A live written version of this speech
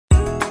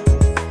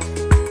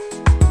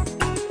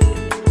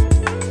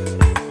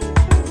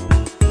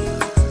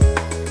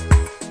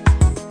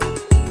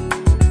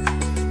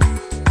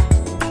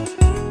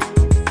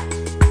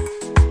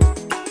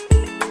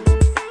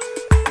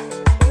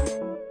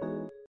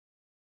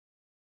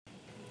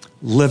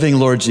living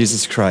Lord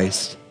Jesus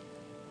Christ.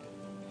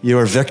 You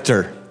are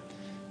victor.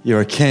 You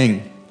are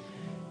king.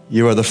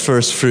 You are the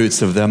first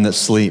fruits of them that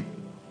sleep.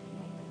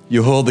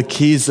 You hold the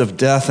keys of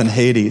death and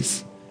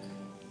Hades.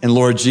 And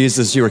Lord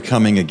Jesus, you are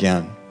coming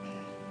again.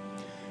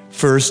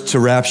 First to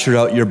rapture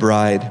out your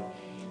bride,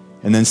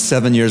 and then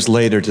 7 years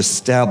later to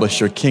establish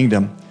your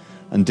kingdom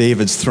on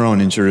David's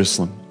throne in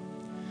Jerusalem.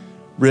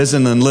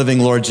 Risen and living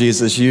Lord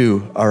Jesus,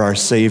 you are our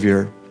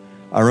Savior,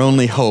 our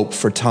only hope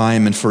for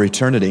time and for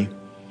eternity.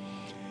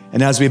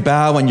 And as we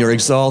bow in your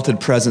exalted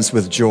presence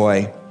with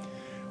joy,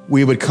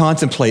 we would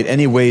contemplate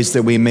any ways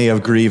that we may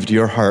have grieved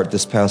your heart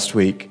this past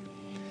week,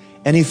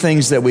 any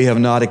things that we have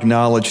not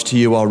acknowledged to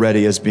you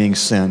already as being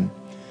sin.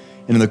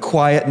 And in the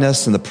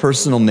quietness and the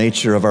personal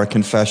nature of our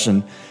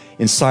confession,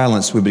 in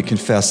silence we would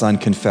confess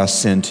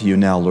unconfessed sin to you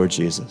now, Lord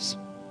Jesus.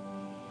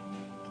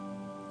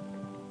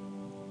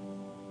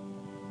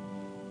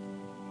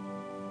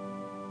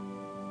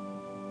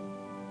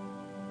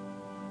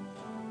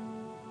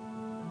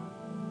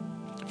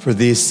 For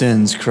these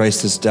sins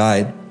Christ has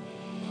died,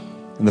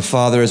 and the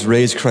Father has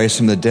raised Christ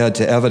from the dead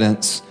to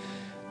evidence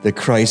that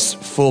Christ's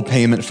full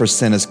payment for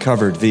sin has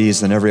covered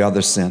these and every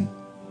other sin.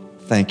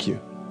 Thank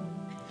you.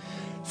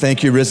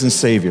 Thank you, risen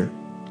Savior.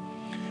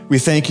 We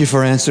thank you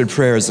for answered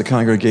prayer as a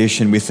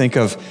congregation. We think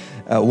of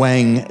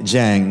Wang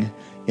Jiang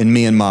in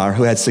Myanmar,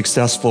 who had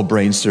successful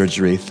brain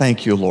surgery.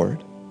 Thank you,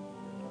 Lord.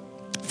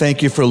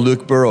 Thank you for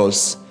Luke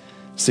Burrows'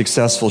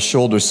 successful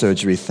shoulder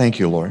surgery. Thank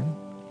you, Lord.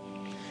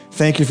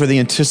 Thank you for the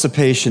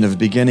anticipation of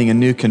beginning a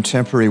new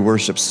contemporary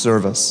worship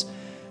service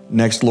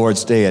next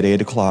Lord's Day at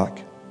 8 o'clock.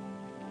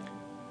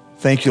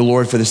 Thank you,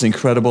 Lord, for this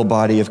incredible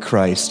body of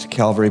Christ,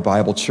 Calvary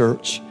Bible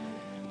Church.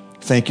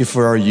 Thank you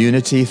for our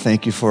unity.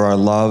 Thank you for our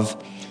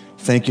love.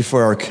 Thank you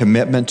for our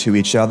commitment to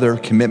each other,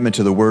 commitment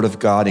to the Word of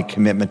God, and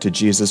commitment to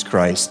Jesus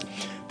Christ,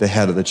 the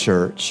head of the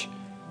church.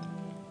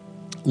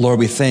 Lord,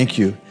 we thank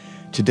you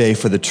today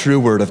for the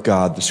true Word of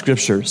God, the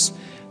Scriptures,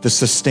 the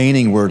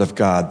sustaining Word of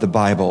God, the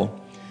Bible,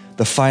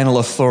 the final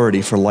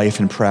authority for life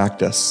and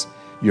practice,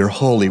 your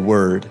holy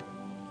Word.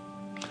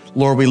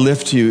 Lord, we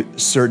lift to you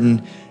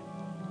certain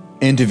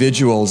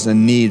individuals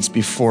and needs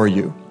before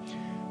you.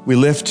 We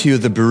lift to you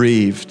the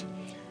bereaved,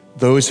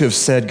 those who have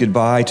said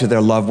goodbye to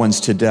their loved ones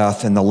to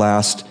death in the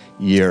last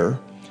year.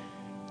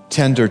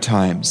 Tender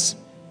times,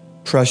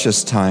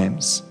 precious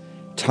times,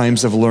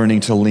 times of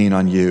learning to lean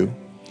on you.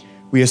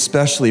 We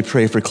especially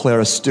pray for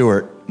Clara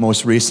Stewart,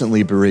 most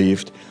recently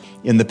bereaved,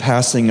 in the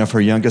passing of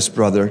her youngest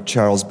brother,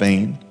 Charles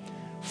Bain.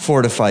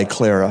 Fortify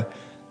Clara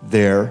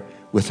there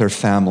with her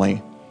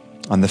family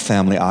on the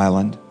family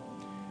island.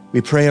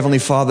 We pray, Heavenly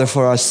Father,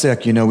 for our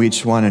sick. You know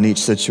each one in each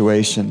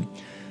situation.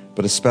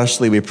 But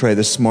especially we pray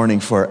this morning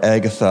for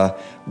Agatha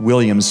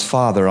Williams'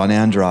 father on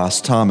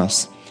Andros,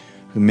 Thomas,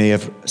 who may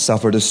have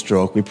suffered a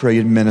stroke. We pray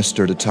you'd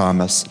minister to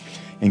Thomas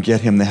and get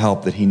him the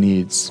help that he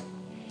needs.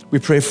 We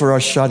pray for our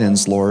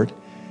shut-ins, Lord.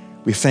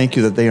 We thank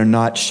you that they are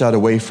not shut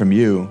away from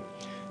you.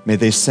 May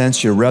they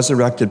sense your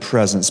resurrected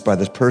presence by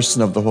the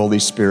person of the Holy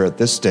Spirit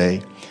this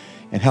day,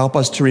 and help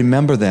us to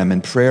remember them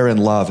in prayer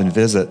and love and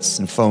visits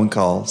and phone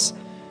calls.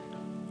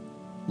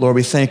 Lord,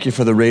 we thank you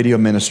for the radio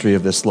ministry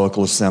of this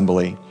local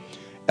assembly,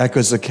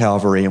 Echoes of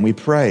Calvary, and we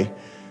pray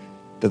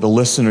that the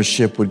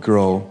listenership would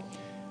grow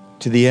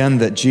to the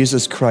end that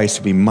Jesus Christ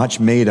would be much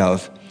made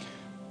of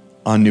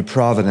on New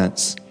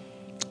Providence,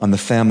 on the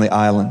family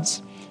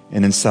islands,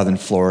 and in southern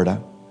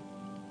Florida.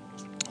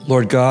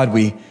 Lord God,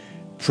 we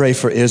pray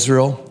for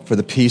Israel, for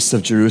the peace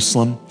of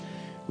Jerusalem.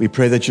 We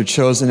pray that your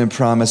chosen and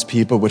promised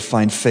people would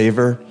find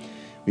favor.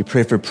 We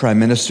pray for Prime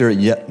Minister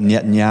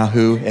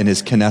Netanyahu and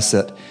his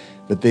Knesset,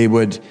 that they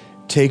would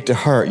take to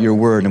heart your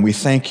word. And we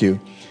thank you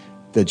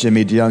that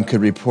Jimmy DeYoung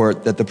could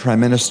report that the Prime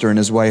Minister and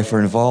his wife are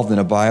involved in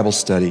a Bible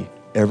study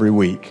every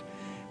week.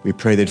 We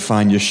pray they'd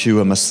find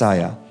Yeshua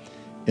Messiah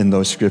in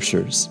those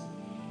scriptures.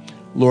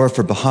 Lord,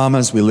 for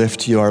Bahamas, we lift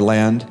to you our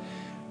land.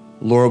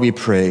 Lord, we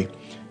pray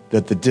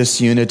that the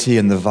disunity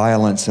and the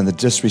violence and the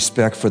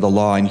disrespect for the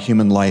law and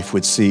human life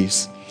would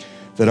cease,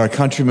 that our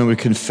countrymen would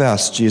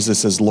confess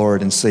Jesus as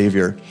Lord and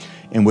Savior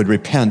and would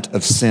repent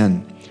of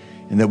sin,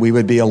 and that we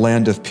would be a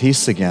land of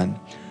peace again,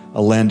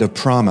 a land of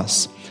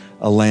promise,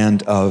 a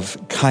land of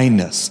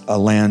kindness, a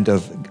land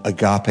of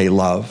agape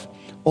love.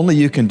 Only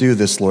you can do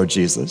this, Lord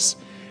Jesus.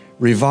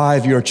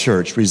 Revive your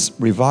church,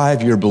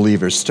 revive your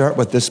believers. Start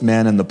with this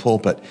man in the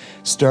pulpit.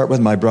 Start with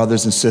my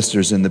brothers and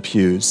sisters in the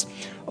pews.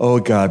 Oh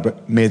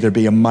God, may there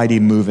be a mighty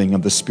moving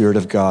of the Spirit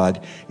of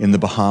God in the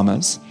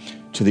Bahamas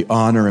to the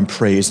honor and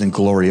praise and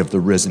glory of the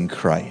risen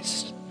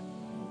Christ.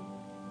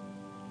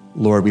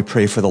 Lord, we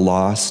pray for the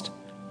lost.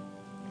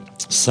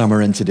 Some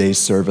are in today's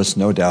service,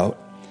 no doubt,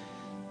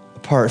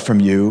 apart from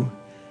you,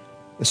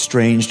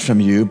 estranged from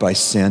you by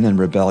sin and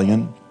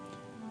rebellion.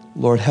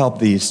 Lord, help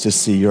these to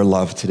see your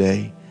love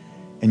today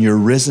and your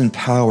risen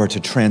power to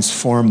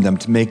transform them,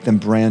 to make them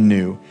brand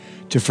new,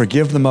 to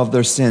forgive them of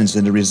their sins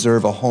and to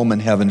reserve a home in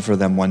heaven for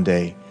them one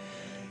day.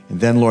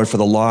 And then, Lord, for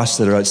the lost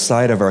that are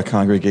outside of our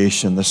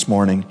congregation this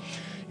morning,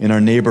 in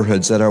our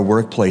neighborhoods, at our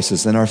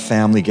workplaces, in our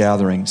family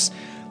gatherings,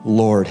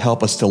 Lord,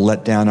 help us to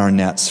let down our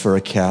nets for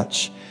a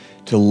catch,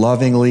 to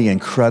lovingly,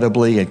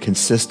 incredibly, and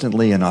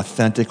consistently, and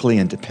authentically,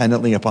 and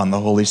dependently upon the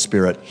Holy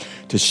Spirit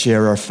to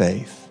share our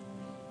faith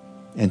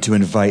and to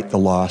invite the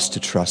lost to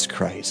trust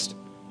Christ.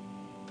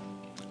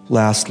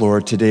 Last,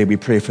 Lord, today we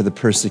pray for the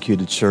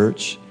persecuted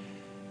church.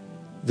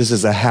 This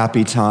is a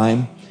happy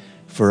time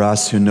for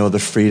us who know the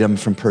freedom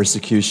from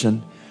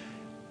persecution.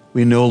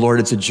 We know, Lord,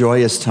 it's a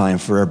joyous time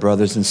for our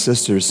brothers and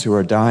sisters who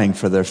are dying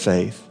for their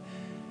faith.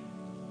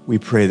 We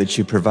pray that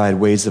you provide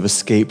ways of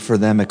escape for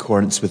them in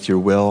accordance with your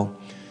will,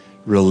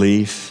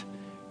 relief,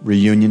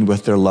 reunion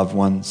with their loved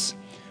ones.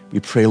 We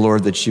pray,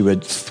 Lord, that you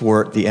would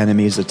thwart the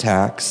enemy's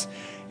attacks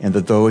and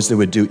that those that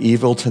would do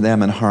evil to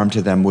them and harm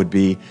to them would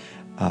be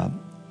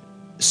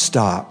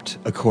stopped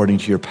according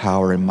to your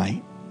power and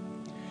might.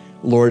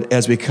 Lord,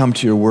 as we come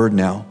to your word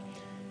now,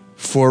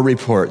 4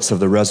 reports of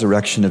the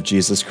resurrection of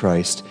Jesus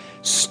Christ.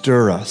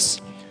 Stir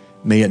us.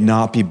 May it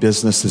not be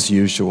business as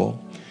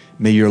usual.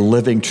 May your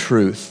living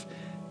truth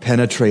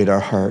penetrate our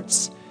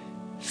hearts,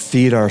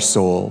 feed our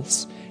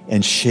souls,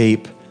 and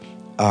shape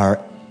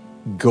our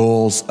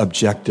goals,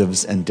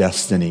 objectives, and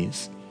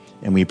destinies.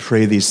 And we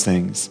pray these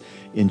things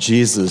in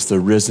Jesus, the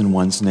risen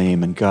one's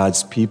name. And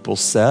God's people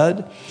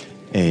said,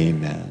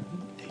 amen.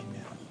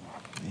 Amen.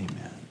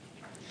 Amen.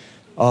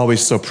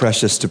 Always so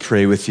precious to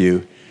pray with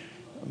you,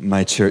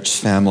 my church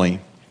family.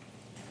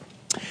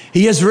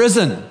 He is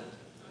risen.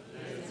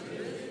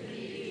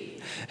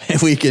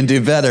 We can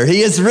do better.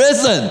 He is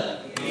risen.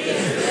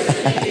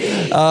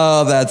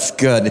 Oh, that's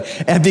good.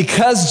 And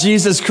because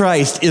Jesus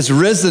Christ is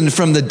risen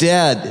from the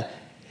dead,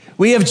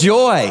 we have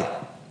joy.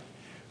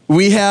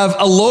 We have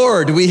a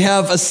Lord. We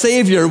have a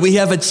Savior. We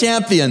have a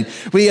champion.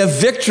 We have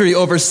victory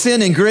over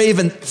sin and grave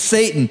and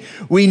Satan.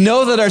 We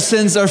know that our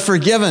sins are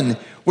forgiven.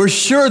 We're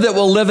sure that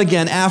we'll live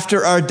again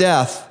after our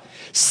death.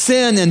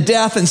 Sin and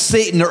death and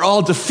Satan are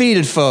all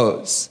defeated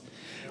foes.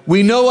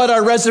 We know what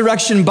our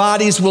resurrection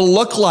bodies will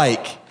look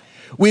like.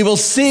 We will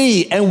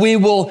see and we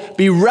will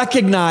be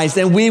recognized,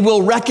 and we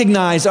will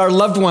recognize our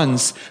loved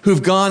ones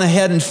who've gone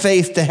ahead in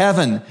faith to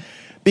heaven.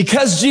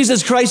 Because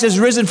Jesus Christ is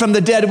risen from the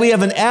dead, we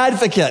have an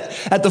advocate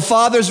at the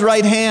Father's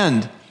right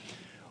hand,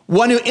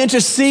 one who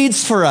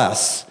intercedes for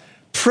us,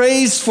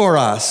 prays for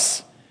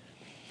us.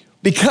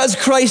 Because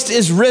Christ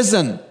is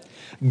risen,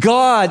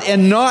 God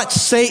and not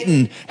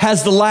Satan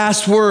has the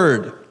last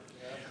word.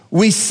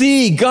 We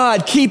see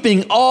God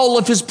keeping all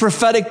of his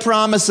prophetic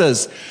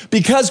promises.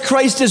 Because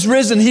Christ is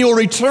risen, he will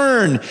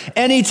return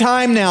any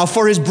time now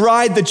for his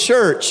bride, the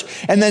church.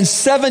 And then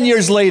 7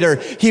 years later,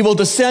 he will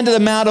descend to the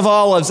Mount of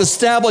Olives,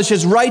 establish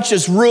his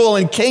righteous rule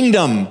and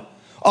kingdom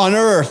on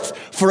earth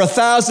for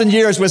 1,000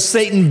 years with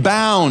Satan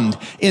bound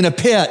in a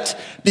pit.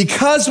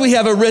 Because we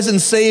have a risen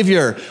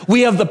Savior,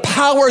 we have the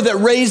power that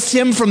raised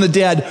him from the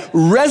dead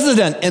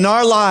resident in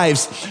our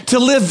lives to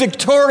live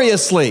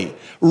victoriously,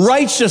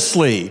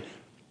 righteously.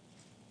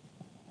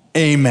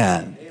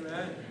 Amen.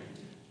 Amen.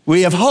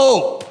 We have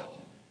hope.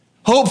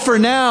 Hope for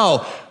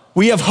now.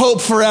 We have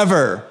hope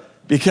forever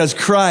because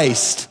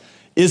Christ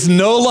is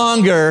no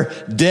longer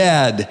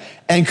dead,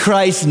 and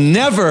Christ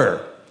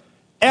never,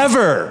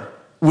 ever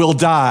will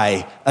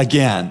die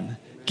again.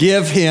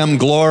 Give him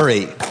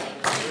glory.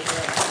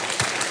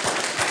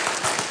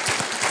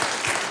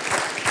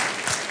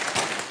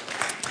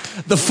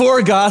 The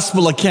 4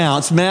 gospel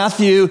accounts,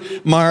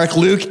 Matthew, Mark,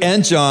 Luke,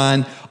 and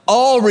John,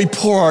 all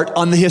report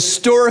on the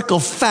historical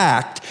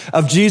fact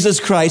of Jesus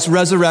Christ's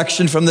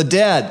resurrection from the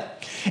dead.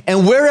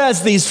 And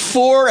whereas these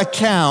 4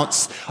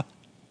 accounts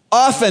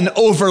often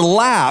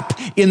overlap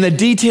in the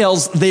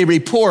details they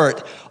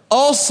report,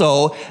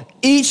 also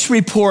each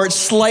reports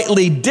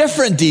slightly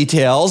different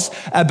details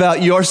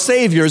about your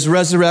Savior's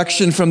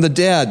resurrection from the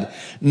dead.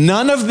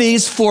 None of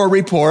these 4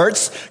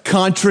 reports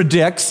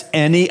contradicts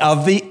any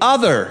of the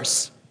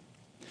others.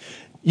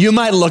 You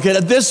might look at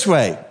it this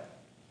way.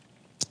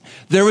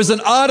 There was an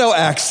auto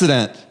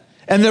accident,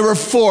 and there were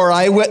 4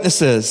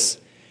 eyewitnesses.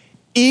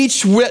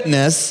 Each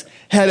witness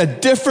had a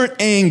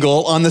different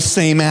angle on the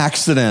same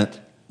accident.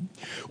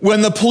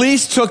 When the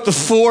police took the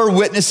 4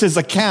 witnesses'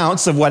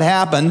 accounts of what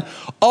happened,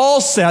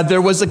 all said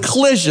there was a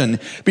collision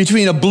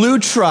between a blue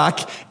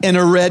truck and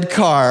a red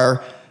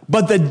car,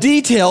 but the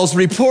details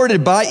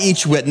reported by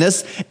each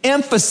witness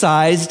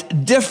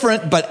emphasized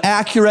different but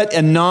accurate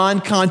and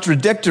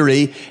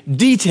non-contradictory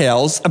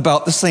details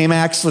about the same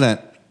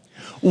accident.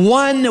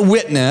 One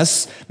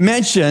witness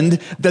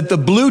mentioned that the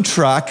blue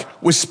truck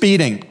was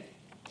speeding.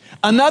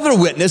 Another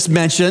witness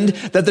mentioned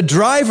that the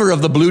driver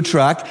of the blue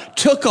truck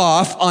took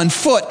off on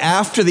foot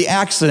after the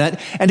accident,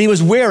 and he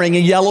was wearing a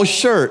yellow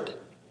shirt.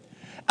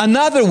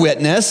 Another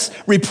witness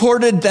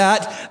reported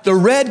that the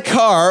red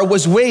car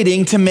was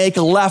waiting to make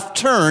a left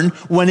turn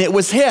when it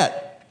was hit.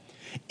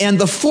 And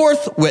the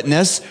 4th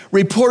witness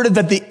reported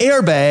that the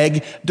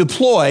airbag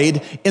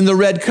deployed in the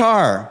red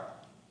car.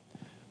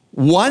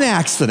 One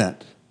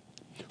accident.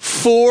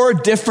 4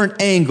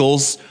 different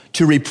angles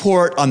to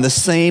report on the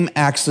same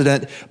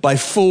accident by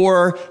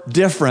 4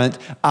 different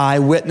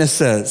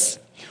eyewitnesses.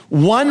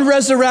 One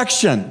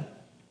resurrection.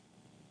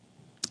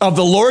 of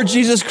the Lord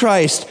Jesus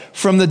Christ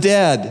from the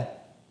dead,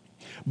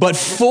 but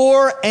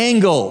 4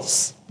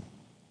 angles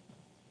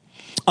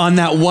on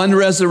that one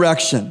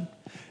resurrection.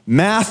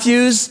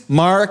 Matthew's,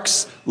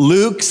 Mark's,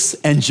 Luke's,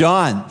 and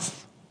John's.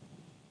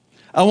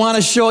 I want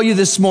to show you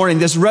this morning,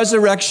 this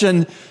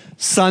Resurrection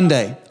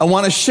Sunday, I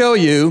want to show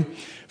you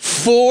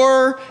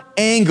 4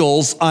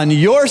 angles on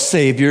your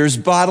Savior's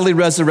bodily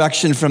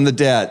resurrection from the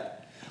dead.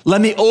 Let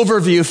me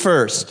overview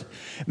first.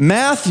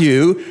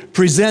 Matthew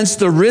presents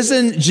the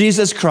risen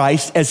Jesus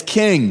Christ as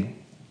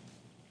king.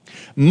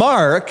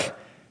 Mark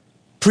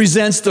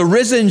presents the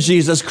risen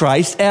Jesus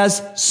Christ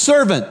as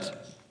servant.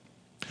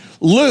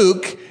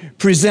 Luke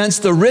presents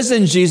the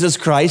risen Jesus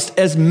Christ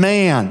as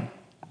man.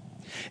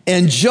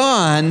 And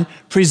John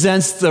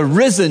presents the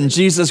risen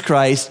Jesus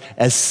Christ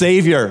as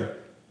Savior.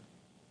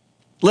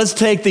 Let's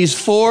take these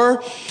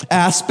 4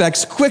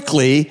 aspects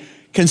quickly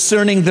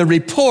concerning the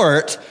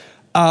report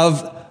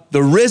of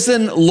the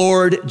risen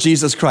Lord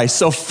Jesus Christ.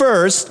 So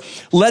first,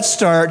 let's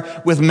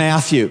start with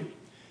Matthew.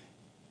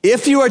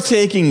 If you are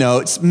taking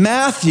notes,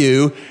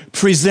 Matthew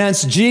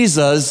presents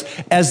Jesus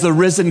as the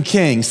risen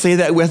king. Say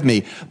that with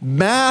me.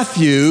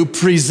 Matthew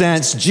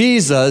presents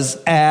Jesus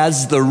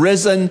as the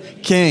risen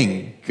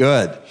king.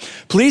 Good.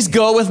 Please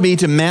go with me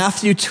to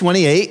Matthew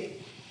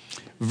 28,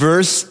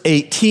 verse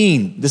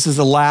 18. This is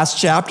the last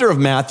chapter of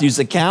Matthew's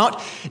account.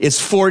 It's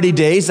 40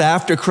 days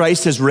after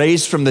Christ has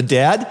raised from the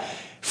dead.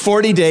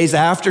 40 days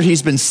after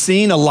he's been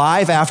seen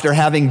alive after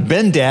having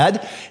been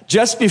dead,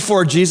 just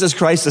before Jesus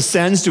Christ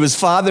ascends to his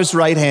Father's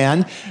right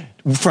hand,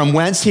 from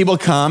whence he will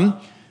come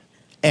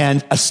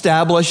and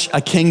establish a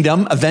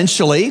kingdom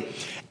eventually.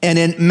 And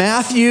in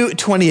Matthew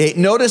 28,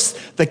 notice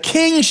the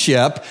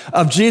kingship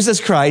of Jesus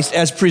Christ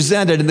as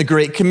presented in the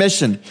Great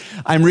Commission.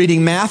 I'm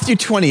reading Matthew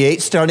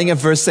 28, starting at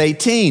verse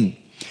 18.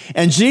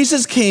 And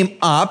Jesus came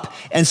up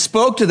and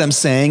spoke to them,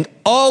 saying,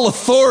 "All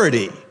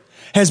authority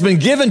has been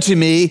given to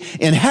me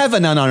in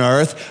heaven and on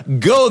earth.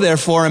 Go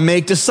therefore and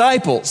make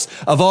disciples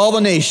of all the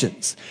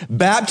nations,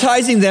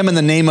 baptizing them in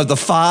the name of the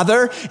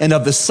Father and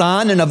of the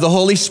Son and of the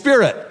Holy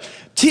Spirit,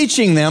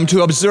 teaching them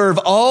to observe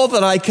all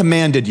that I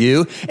commanded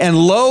you. And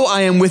lo,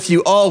 I am with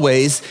you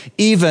always,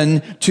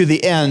 even to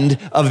the end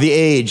of the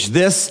age."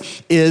 This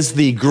is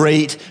the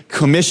Great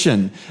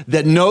Commission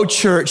that no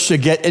church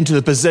should get into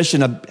the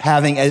position of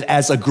having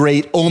as a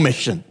great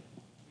omission.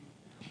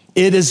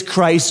 It is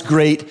Christ's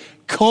great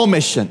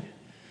commission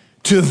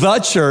to the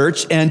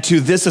church and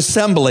to this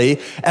assembly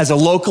as a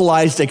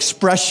localized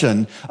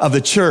expression of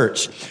the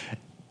church.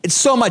 It's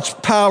so much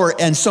power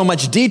and so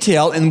much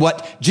detail in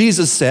what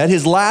Jesus said,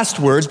 his last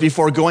words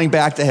before going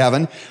back to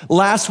heaven,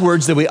 last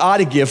words that we ought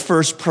to give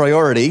first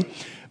priority.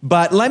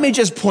 But let me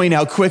just point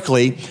out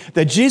quickly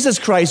that Jesus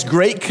Christ's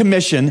great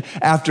commission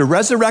after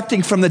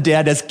resurrecting from the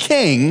dead as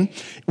king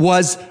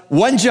was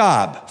one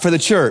job for the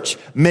church: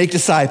 make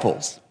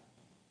disciples.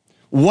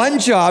 One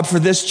job for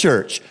this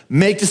church: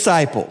 make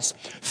disciples.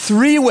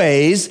 3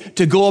 ways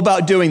to go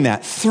about doing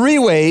that. 3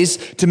 ways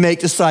to make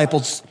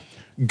disciples: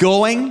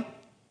 going,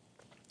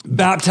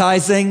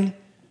 baptizing,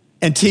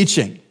 and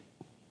teaching.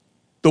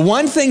 The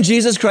one thing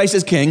Jesus Christ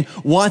as King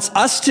wants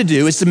us to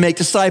do is to make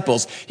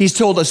disciples. He's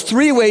told us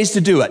 3 ways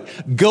to do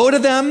it: go to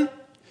them,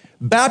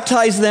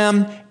 baptize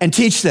them, and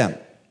teach them.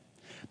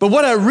 But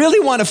what I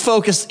really want to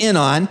focus in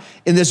on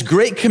in this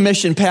Great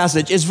Commission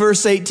passage is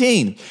verse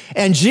 18.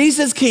 And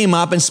Jesus came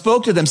up and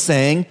spoke to them,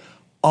 saying,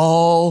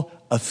 "All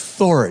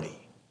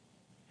authority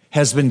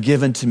has been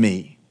given to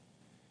me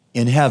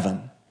in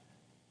heaven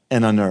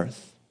and on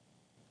earth."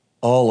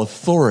 All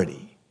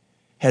authority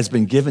has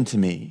been given to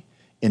me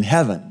in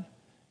heaven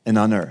and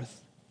on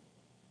earth.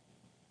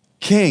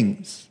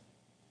 Kings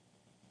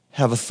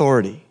have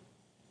authority.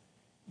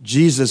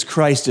 Jesus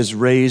Christ is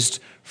raised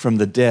from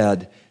the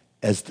dead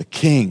as the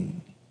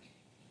king,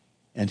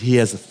 and he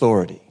has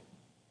authority.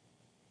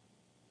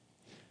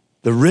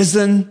 The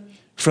risen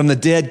from the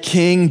dead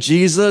King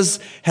Jesus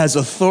has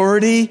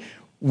authority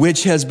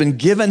which has been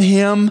given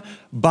him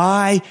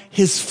by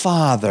his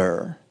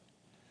Father.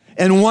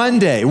 And one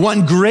day,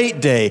 one great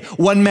day,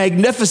 one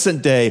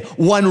magnificent day,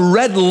 one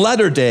red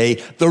letter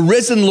day, the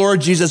risen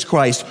Lord Jesus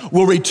Christ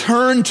will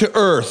return to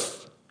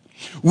earth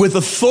with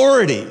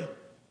authority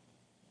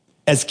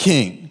as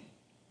king.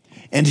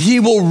 And he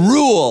will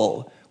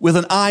rule with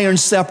an iron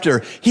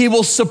scepter. He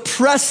will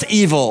suppress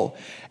evil.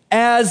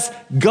 As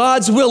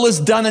God's will is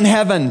done in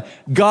heaven,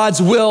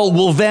 God's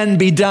will then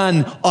be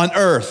done on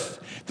earth.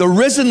 The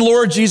risen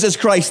Lord Jesus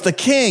Christ, the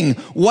King,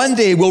 one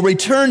day will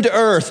return to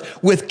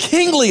earth with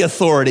kingly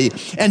authority,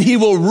 and he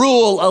will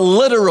rule a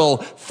literal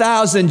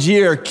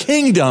 1,000-year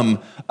kingdom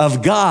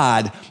of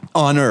God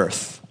on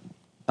earth.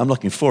 I'm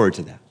looking forward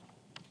to that.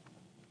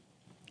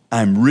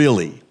 I'm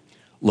really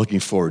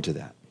looking forward to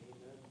that.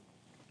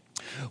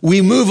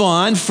 We move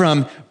on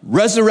from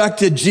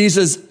resurrected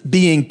Jesus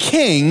being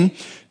king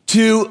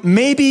to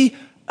maybe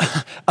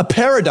a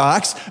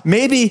paradox,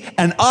 maybe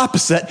an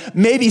opposite,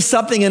 maybe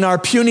something in our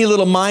puny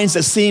little minds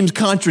that seems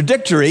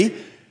contradictory.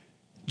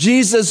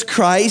 Jesus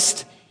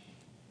Christ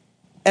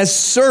as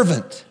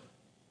servant.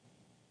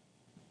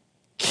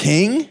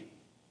 King,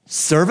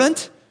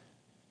 servant.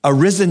 A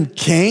risen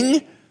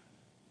king?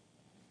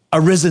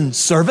 A risen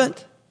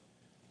servant?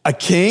 A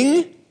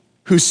king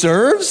who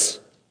serves?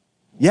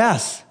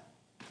 Yes,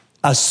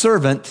 a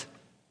servant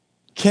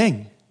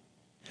king.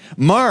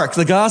 Mark,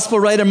 the gospel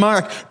writer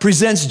Mark,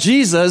 presents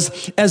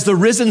Jesus as the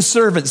risen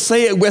servant.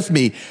 Say it with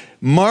me.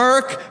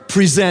 Mark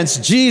presents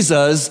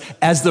Jesus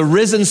as the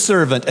risen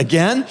servant.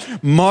 Again,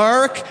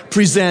 Mark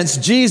presents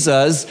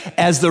Jesus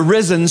as the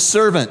risen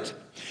servant.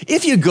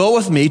 If you go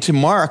with me to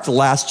Mark, the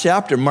last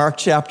chapter, Mark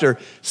chapter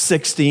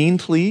 16,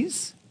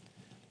 please.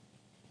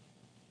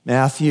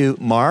 Matthew,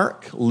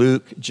 Mark,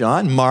 Luke,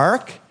 John.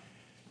 Mark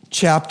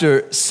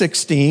chapter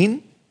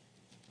 16.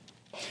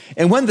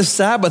 And when the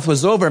Sabbath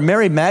was over,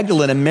 Mary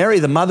Magdalene and Mary,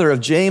 the mother of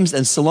James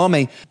and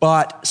Salome,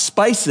 bought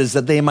spices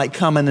that they might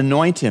come and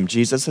anoint him.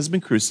 Jesus has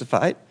been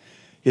crucified.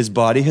 His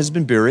body has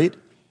been buried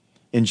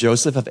in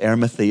Joseph of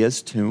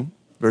Arimathea's tomb.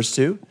 Verse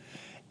 2.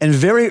 And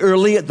very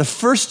early at the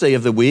first day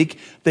of the week,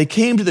 they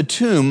came to the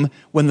tomb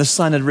when the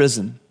sun had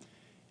risen.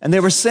 And they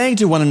were saying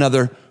to one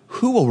another,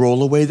 "Who will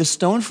roll away the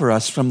stone for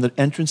us from the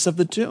entrance of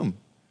the tomb?"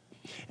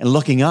 And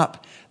looking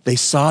up, they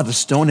saw the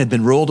stone had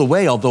been rolled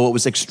away, although it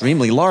was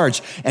extremely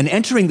large. And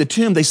entering the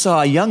tomb, they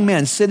saw a young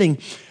man sitting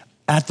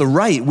at the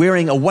right,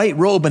 wearing a white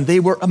robe, and they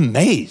were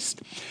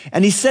amazed.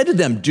 And he said to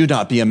them, "Do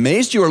not be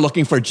amazed. You are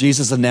looking for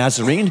Jesus of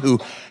Nazarene, who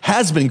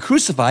has been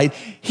crucified.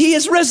 He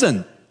is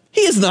risen.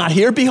 He is not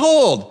here.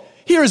 Behold,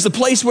 here is the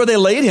place where they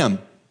laid him.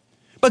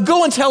 But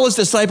go and tell his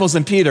disciples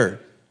and Peter,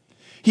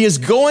 he is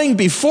going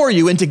before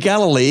you into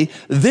Galilee.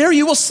 There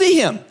you will see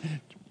him,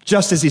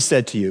 just as he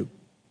said to you."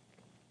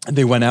 And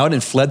they went out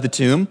and fled the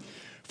tomb,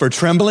 for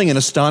trembling and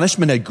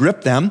astonishment had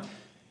gripped them.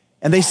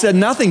 And they said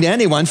nothing to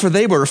anyone, for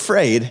they were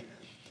afraid.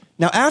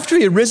 Now, after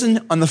he had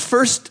risen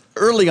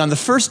early on the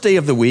first day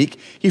of the week,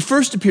 he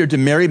first appeared to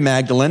Mary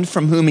Magdalene,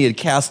 from whom he had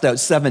cast out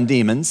 7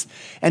 demons.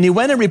 And she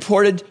went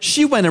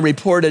and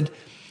reported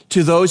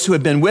to those who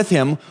had been with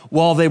him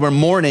while they were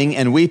mourning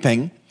and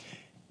weeping.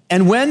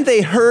 And when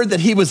they heard that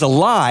he was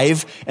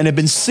alive and had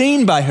been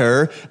seen by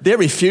her, they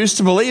refused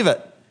to believe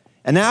it.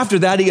 And after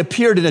that, he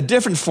appeared in a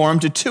different form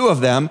to 2 of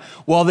them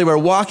while they were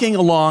walking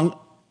along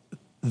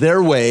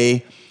their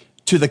way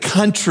to the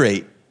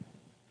country.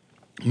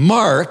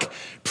 Mark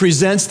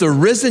presents the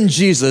risen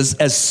Jesus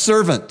as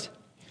servant.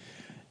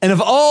 And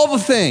of all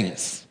the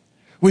things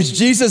which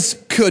Jesus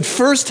could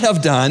first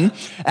have done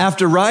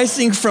after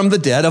rising from the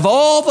dead, of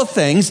all the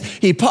things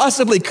he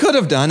possibly could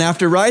have done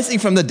after rising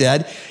from the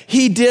dead,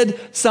 he did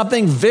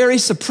something very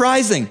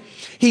surprising.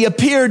 He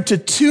appeared to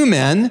 2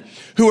 men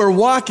who were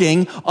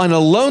walking on a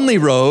lonely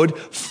road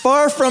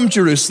far from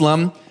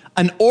Jerusalem,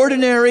 an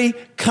ordinary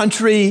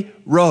country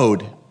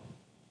road.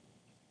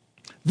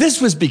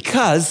 This was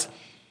because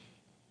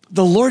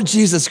the Lord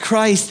Jesus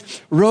Christ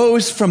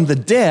rose from the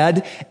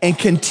dead and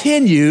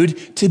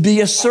continued to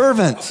be a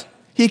servant.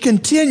 He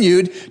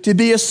continued to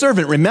be a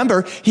servant.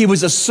 Remember, he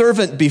was a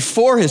servant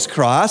before his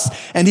cross,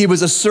 and he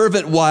was a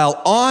servant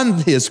while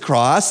on his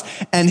cross,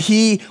 and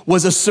he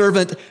was a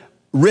servant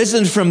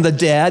risen from the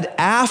dead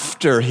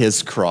after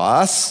his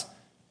cross.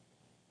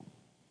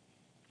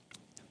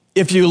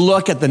 If you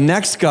look at the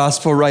next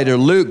gospel writer,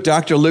 Luke,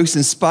 Dr. Luke's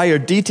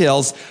inspired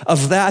details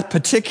of that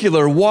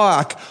particular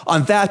walk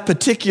on that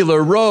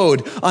particular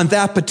road, on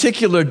that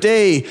particular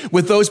day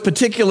with those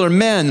particular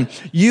men,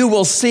 you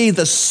will see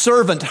the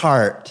servant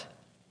heart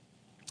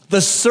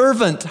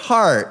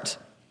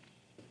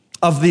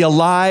of the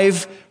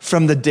alive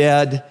from the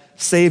dead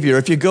Savior.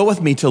 If you go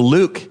with me to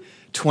Luke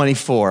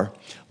 24,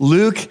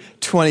 Luke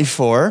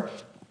 24,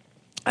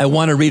 I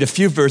want to read a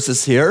few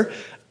verses here.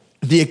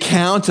 The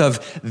account of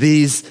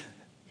these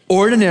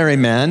ordinary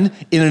men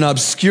in an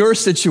obscure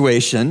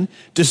situation,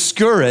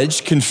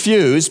 discouraged,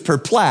 confused,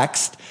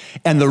 perplexed,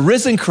 and the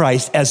risen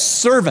Christ as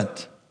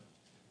servant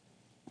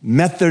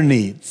met their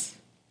needs,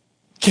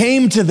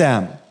 came to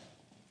them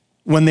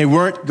when they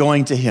weren't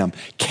going to him,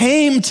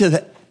 came to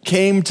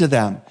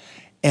them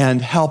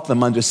and helped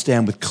them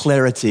understand with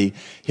clarity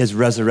his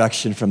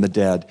resurrection from the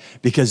dead,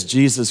 because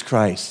Jesus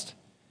Christ,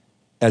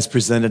 as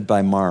presented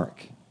by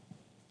Mark,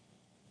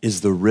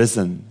 is the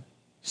risen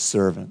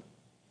servant.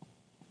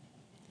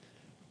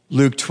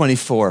 Luke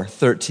 24,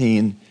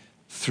 13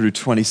 through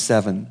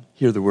 27,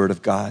 hear the word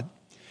of God.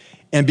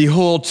 And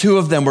behold, 2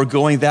 of them were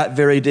going that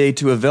very day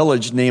to a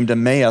village named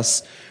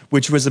Emmaus,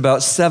 which was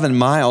about 7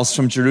 miles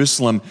from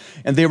Jerusalem.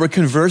 And they were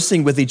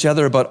conversing with each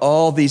other about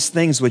all these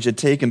things which had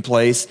taken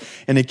place.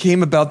 And it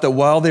came about that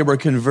while they were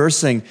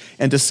conversing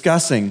and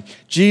discussing,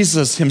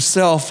 Jesus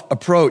himself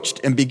approached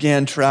and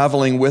began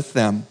traveling with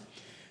them.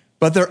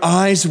 But their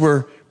eyes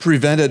were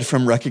prevented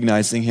from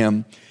recognizing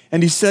him.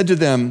 And he said to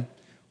them,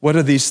 "What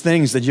are these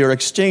things that you're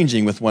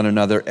exchanging with one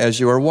another as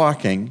you are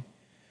walking?"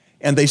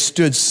 And they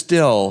stood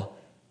still,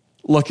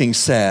 looking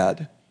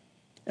sad.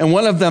 And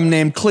one of them,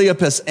 named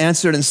Cleopas,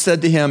 answered and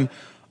said to him,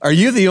 "Are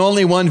you the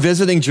only one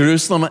visiting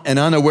Jerusalem and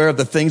unaware of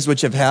the things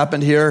which have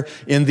happened here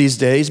in these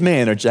days?" May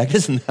I interject?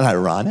 Isn't that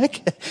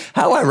ironic?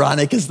 How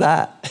ironic is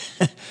that?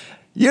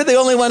 You're the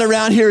only one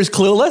around here who's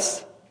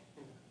clueless?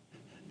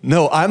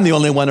 No, I'm the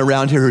only one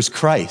around here who's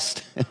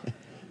Christ.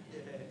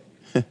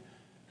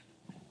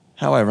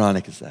 How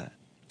ironic is that?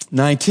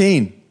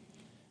 19.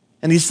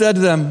 And he said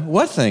to them,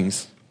 what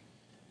things?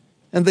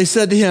 And they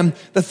said to him,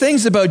 the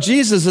things about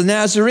Jesus the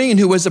Nazarene,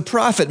 who was a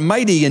prophet,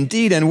 mighty in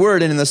deed and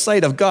word, and in the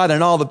sight of God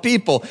and all the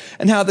people,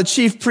 and how the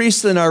chief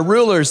priests and our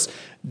rulers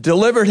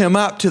delivered him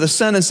up to the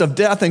sentence of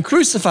death and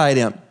crucified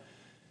him.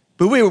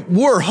 But we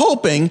were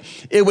hoping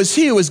it was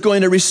he who was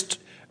going to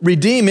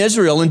redeem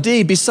Israel.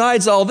 Indeed,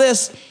 besides all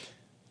this,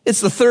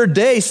 it's the third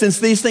day since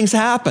these things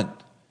happened.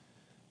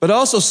 But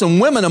also some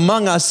women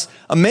among us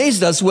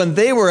amazed us when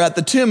they were at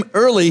the tomb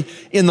early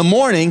in the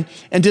morning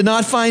and did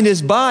not find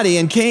his body,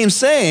 and came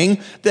saying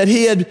that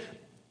he had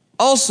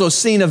also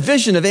seen a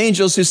vision of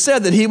angels who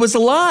said that he was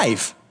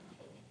alive.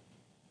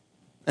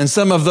 And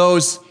some of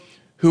those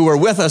who were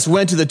with us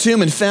went to the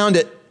tomb and found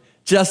it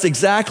just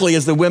exactly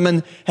as the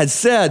women had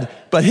said,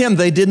 but him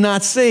they did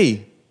not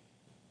see.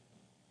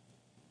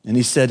 And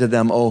he said to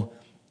them, "O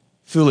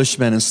foolish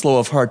men and slow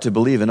of heart to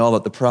believe in all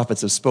that the prophets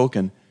have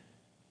spoken.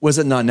 Was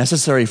it not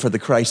necessary for the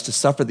Christ to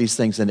suffer these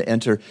things and to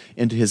enter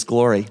into his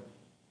glory?"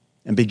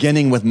 And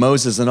beginning with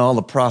Moses and all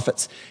the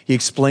prophets, he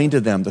explained to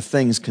them the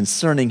things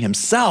concerning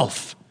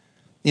himself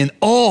in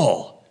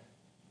all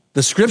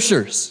the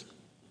scriptures.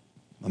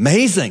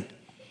 Amazing.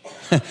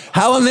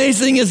 How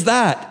amazing is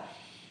that?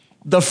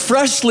 The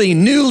freshly,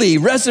 newly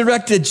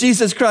resurrected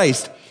Jesus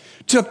Christ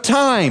took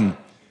time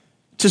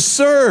to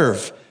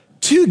serve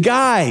two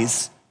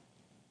guys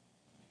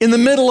in the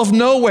middle of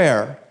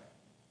nowhere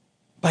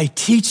by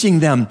teaching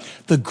them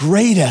the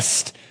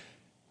greatest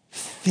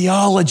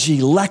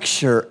theology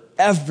lecture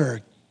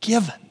ever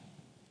given.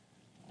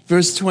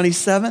 Verse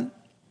 27.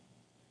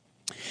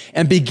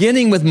 And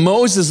beginning with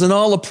Moses and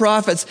all the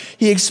prophets,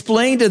 he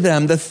explained to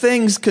them the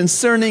things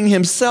concerning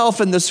himself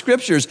in the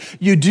scriptures.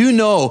 You do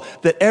know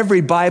that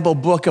every Bible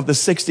book of the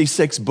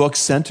 66 books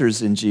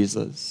centers in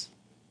Jesus.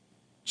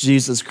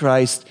 Jesus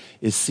Christ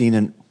is seen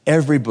in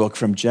every book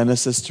from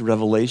Genesis to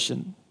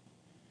Revelation.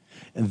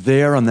 And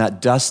there on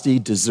that dusty,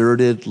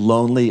 deserted,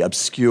 lonely,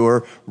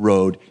 obscure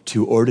road,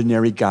 two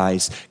ordinary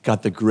guys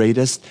got the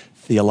greatest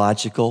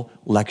theological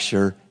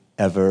lecture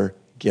ever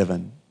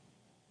given.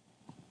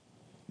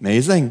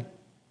 Amazing.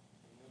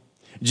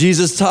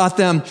 Jesus taught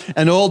them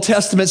an Old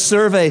Testament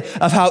survey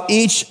of how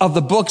each of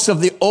the books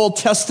of the Old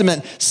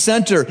Testament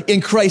center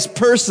in Christ's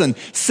person,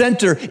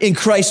 center in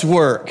Christ's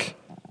work.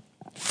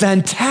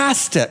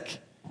 Fantastic,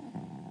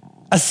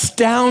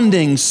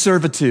 astounding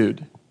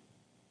servitude.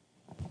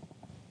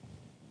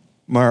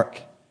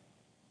 Mark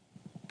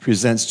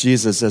presents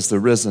Jesus as the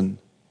risen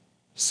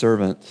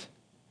servant.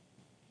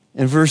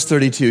 In verse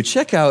 32,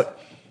 check out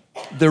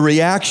the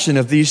reaction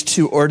of these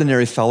two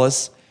ordinary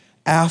fellows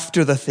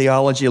after the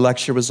theology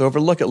lecture was over.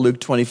 Look at Luke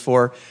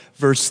 24,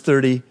 verse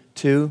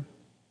 32.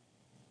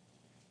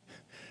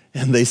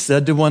 And they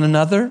said to one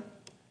another,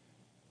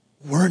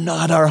 "Were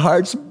not our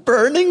hearts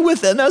burning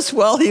within us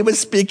while he was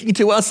speaking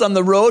to us on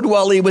the road,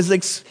 while he was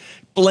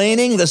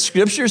explaining the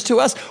scriptures to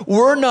us?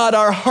 Were not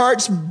our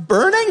hearts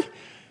burning?"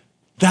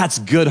 That's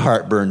good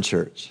heartburn,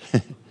 church.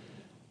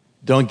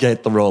 Don't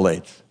get the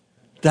Rolaids.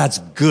 That's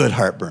good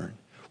heartburn.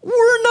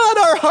 Were not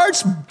our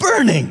hearts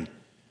burning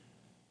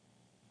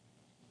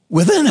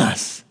within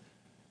us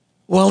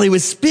while he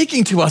was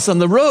speaking to us on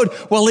the road,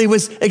 while he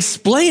was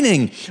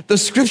explaining the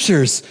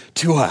scriptures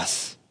to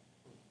us?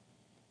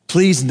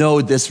 Please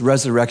know this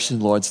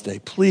Resurrection Lord's Day.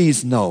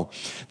 Please know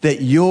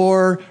that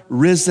your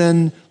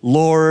risen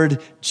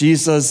Lord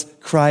Jesus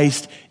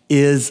Christ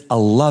is a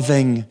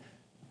loving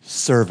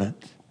servant.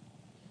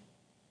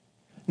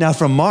 Now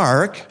from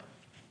Mark,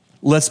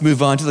 let's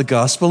move on to the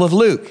Gospel of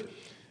Luke.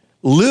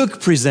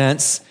 Luke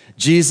presents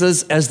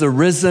Jesus as the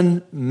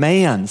risen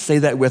man. Say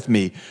that with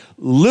me.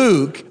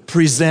 Luke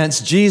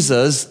presents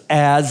Jesus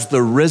as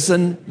the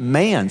risen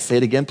man. Say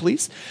it again,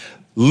 please.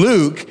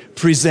 Luke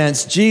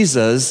presents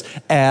Jesus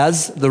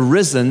as the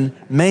risen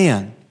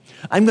man.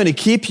 I'm going to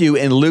keep you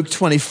in Luke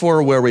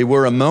 24 where we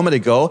were a moment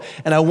ago,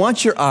 and I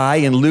want your eye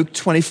in Luke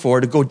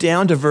 24 to go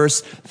down to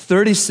verse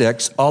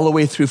 36 all the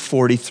way through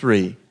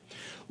 43.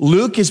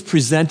 Luke is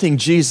presenting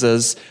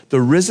Jesus, the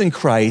risen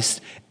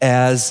Christ,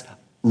 as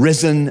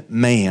risen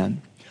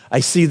man.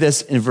 I see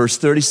this in verse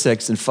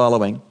 36 and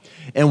following.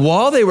 And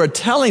while they were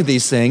telling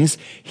these things,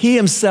 he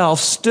himself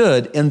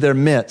stood in their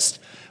midst.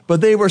 But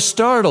they were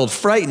startled,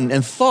 frightened,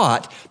 and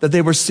thought that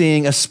they were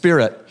seeing a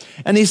spirit.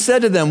 And he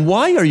said to them,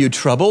 "Why are you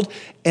troubled?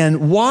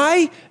 And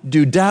why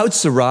do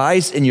doubts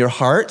arise in your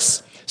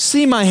hearts?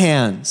 See my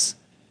hands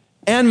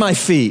and my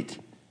feet,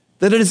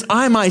 that it is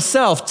I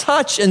myself.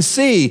 Touch and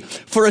see,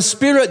 for a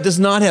spirit does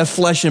not have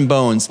flesh and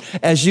bones,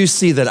 as you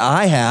see that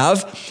I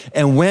have."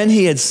 And when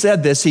he had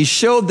said this, he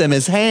showed them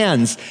his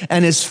hands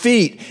and his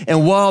feet.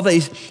 And while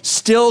they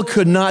still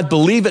could not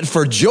believe it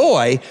for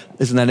joy,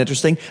 isn't that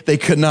interesting? They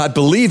could not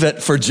believe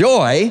it for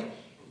joy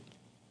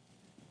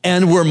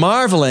and were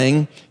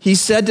marveling, he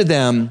said to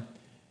them,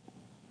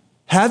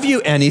 "Have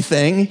you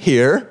anything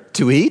here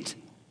to eat?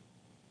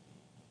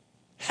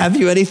 Have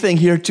you anything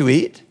here to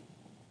eat?"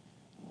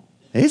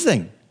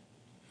 Amazing.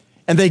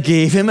 And they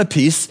gave him a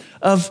piece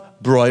of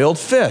broiled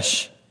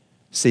fish.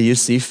 See, you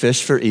see,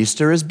 fish for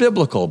Easter is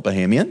biblical,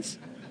 Bahamians.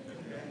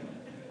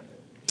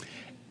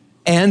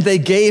 and they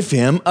gave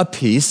him a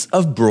piece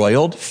of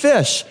broiled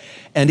fish.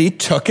 And he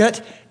took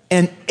it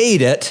and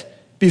ate it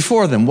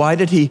before them. Why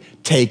did he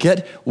take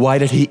it? Why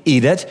did he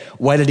eat it?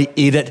 Why did he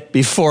eat it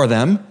before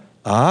them?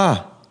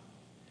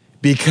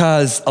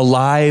 Because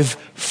alive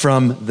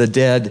from the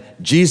dead,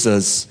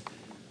 Jesus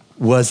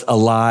was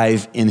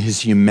alive in his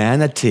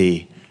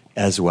humanity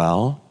as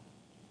well.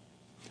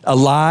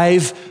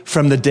 Alive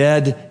from the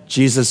dead,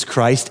 Jesus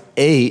Christ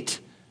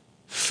ate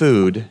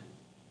food.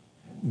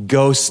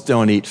 Ghosts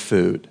don't eat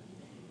food.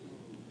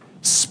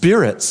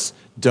 Spirits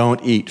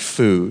don't eat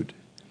food.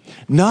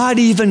 Not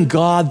even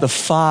God the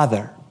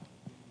Father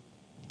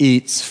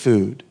eats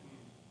food.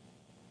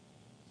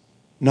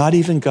 Not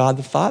even God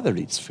the Father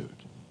eats food.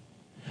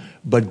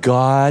 But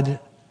God,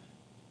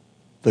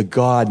 the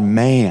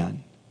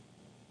God-man,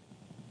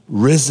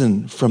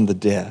 risen from the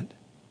dead,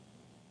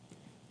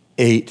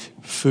 ate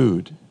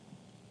food.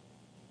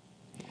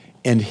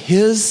 And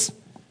his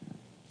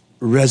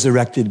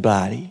resurrected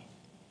body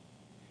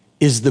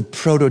is the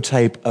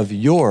prototype of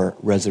your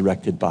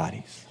resurrected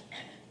bodies.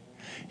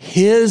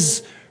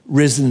 His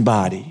risen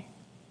body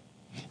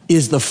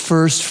is the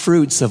first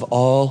fruits of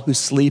all who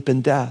sleep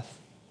in death.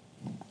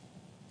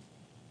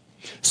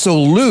 So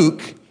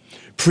Luke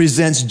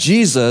presents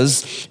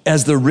Jesus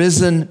as the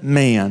risen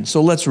man.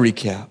 So let's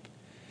recap.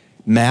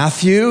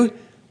 Matthew,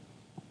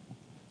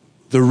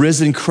 the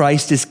risen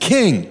Christ is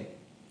king.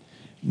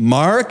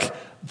 Mark,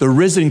 the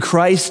risen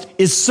Christ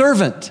is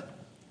servant.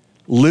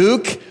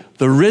 Luke,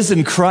 the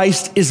risen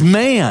Christ is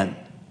man.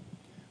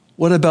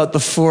 What about the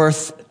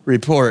fourth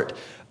report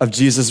of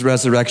Jesus'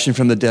 resurrection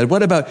from the dead?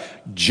 What about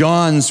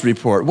John's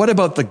report? What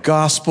about the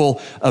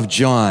Gospel of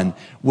John?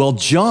 Well,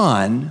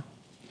 John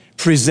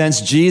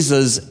presents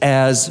Jesus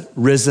as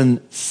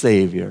risen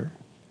Savior.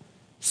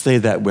 Say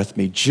that with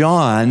me.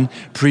 John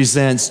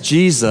presents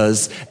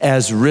Jesus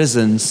as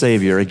risen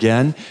Savior.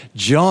 Again,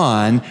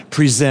 John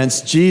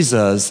presents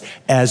Jesus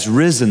as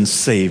risen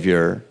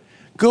Savior.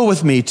 Go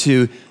with me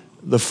to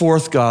the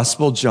fourth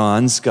gospel,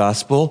 John's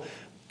gospel,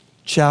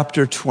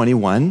 chapter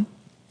 21.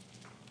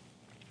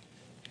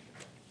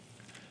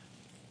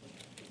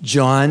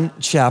 John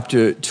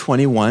chapter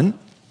 21.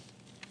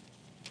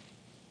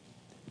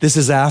 This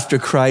is after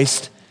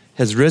Christ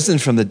has risen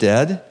from the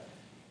dead,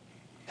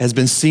 has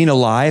been seen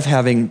alive,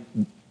 having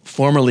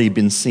formerly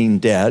been seen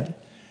dead.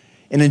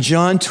 And in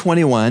John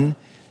 21,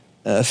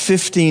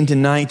 15 to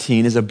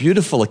 19 is a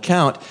beautiful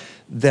account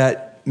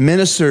that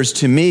ministers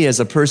to me as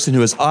a person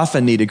who has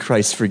often needed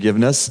Christ's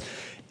forgiveness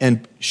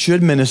and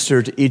should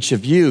minister to each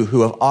of you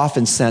who have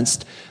often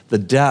sensed the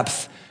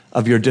depth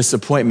of your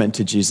disappointment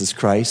to Jesus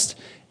Christ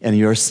and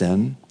your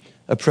sin.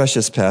 A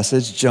precious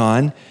passage,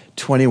 John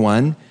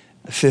 21,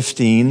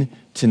 15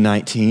 to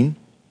 19.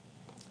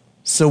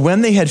 So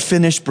when they had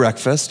finished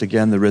breakfast,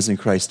 again, the risen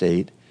Christ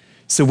ate.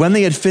 So when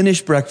they had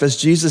finished breakfast,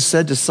 Jesus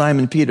said to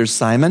Simon Peter,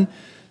 Simon,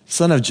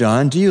 son of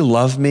John, do you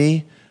love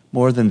me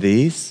more than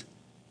these?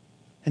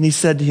 And he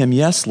said to him,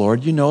 yes,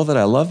 Lord, you know that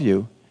I love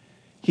you.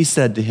 He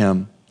said to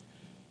him,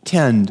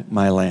 tend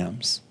my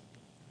lambs.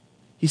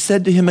 He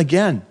said to him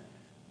again,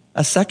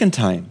 a second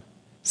time,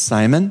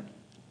 Simon,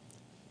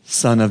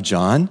 son of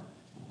John,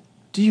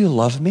 do you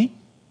love me?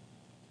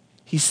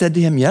 He said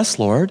to him, yes,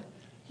 Lord,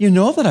 you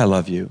know that I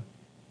love you.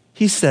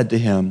 He said to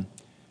him,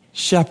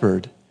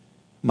 shepherd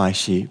my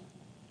sheep.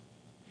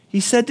 He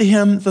said to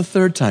him the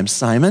third time,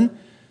 Simon,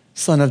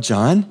 son of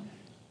John,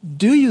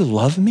 do you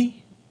love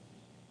me?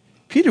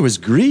 Peter was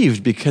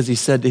grieved because he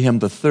said to him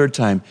the third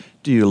time,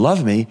 do you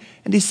love me?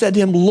 And he said to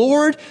him,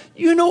 Lord,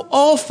 you know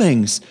all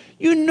things.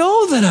 You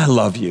know that I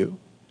love you.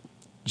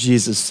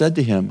 Jesus said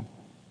to him,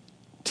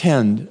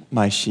 tend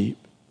my sheep.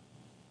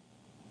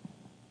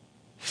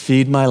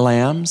 Feed my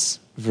lambs,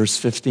 verse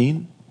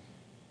 15.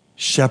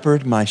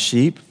 Shepherd my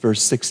sheep,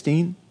 verse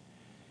 16.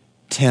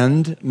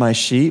 Tend my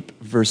sheep,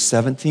 verse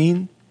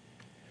 17.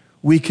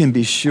 We can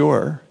be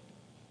sure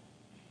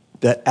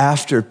that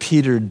after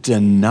Peter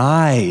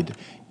denied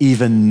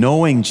even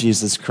knowing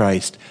Jesus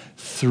Christ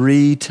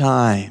 3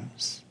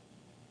 times,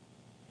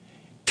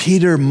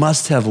 Peter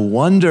must have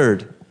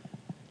wondered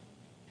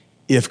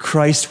if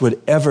Christ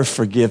would ever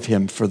forgive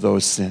him for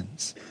those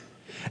sins.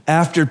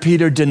 After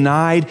Peter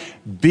denied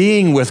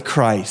being with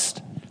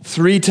Christ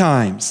 3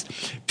 times,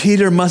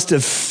 Peter must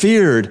have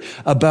feared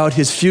about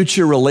his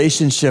future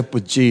relationship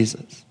with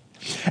Jesus.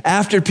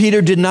 After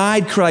Peter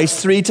denied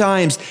Christ 3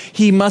 times,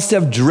 he must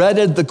have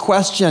dreaded the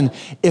question,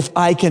 if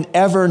I can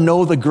ever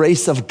know the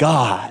grace of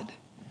God.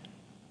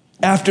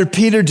 After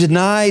Peter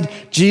denied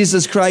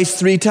Jesus Christ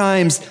 3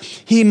 times,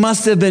 he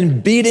must have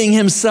been beating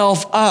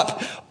himself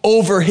up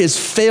over his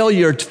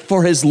failure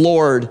for his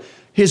Lord,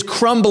 his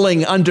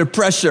crumbling under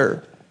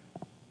pressure.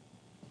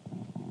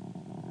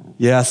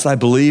 Yes, I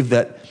believe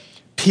that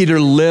Peter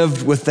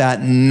lived with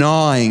that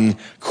gnawing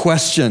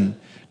question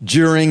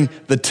during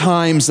the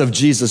times of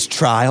Jesus'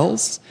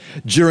 trials,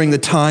 during the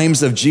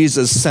times of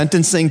Jesus'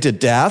 sentencing to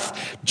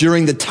death,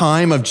 during the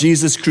time of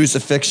Jesus'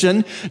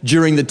 crucifixion,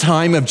 during the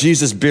time of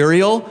Jesus'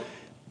 burial.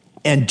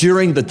 And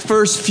during the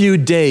first few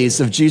days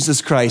of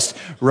Jesus Christ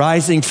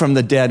rising from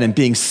the dead and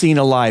being seen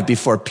alive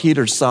before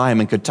Peter saw him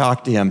and could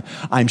talk to him,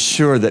 I'm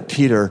sure that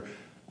Peter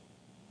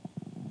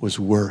was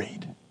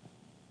worried.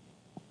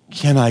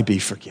 Can I be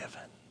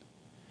forgiven?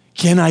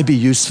 Can I be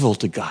useful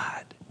to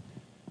God?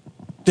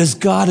 Does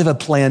God have a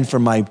plan for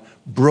my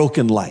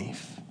broken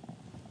life?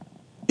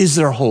 Is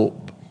there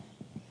hope?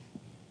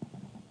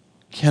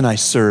 Can I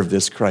serve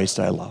this Christ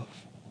I love?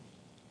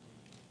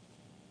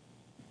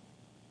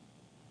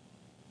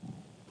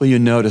 Will you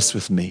notice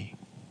with me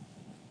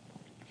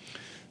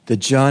that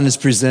John is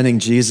presenting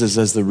Jesus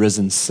as the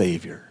risen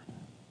Savior?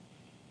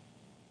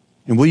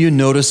 And will you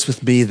notice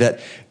with me that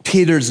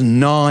Peter's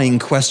gnawing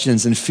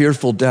questions and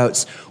fearful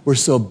doubts were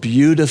so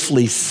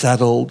beautifully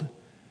settled,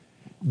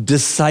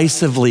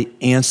 decisively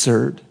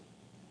answered,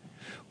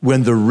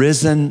 when the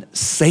risen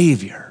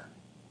Savior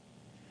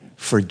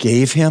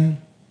forgave him,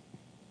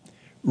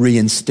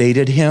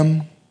 reinstated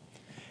him,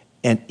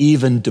 and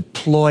even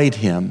deployed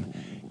him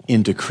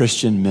into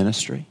Christian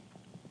ministry?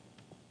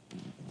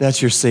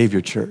 That's your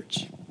Savior,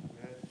 church.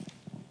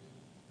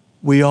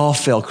 We all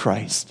fail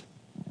Christ.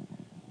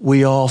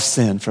 We all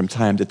sin from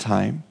time to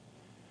time.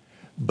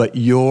 But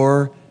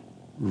your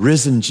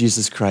risen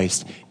Jesus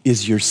Christ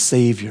is your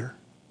Savior.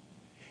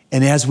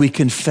 And as we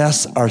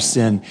confess our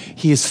sin,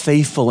 he is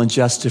faithful and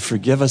just to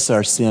forgive us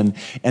our sin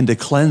and to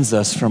cleanse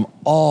us from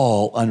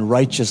all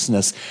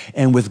unrighteousness.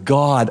 And with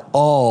God,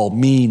 all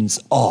means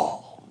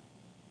all.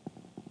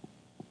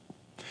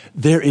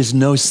 There is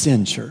no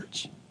sin,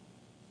 church,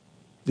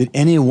 that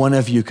any one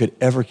of you could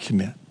ever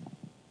commit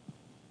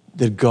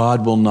that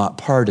God will not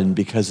pardon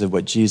because of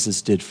what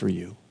Jesus did for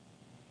you.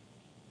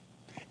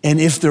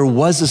 And if there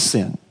was a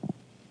sin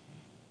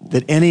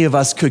that any of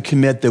us could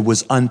commit that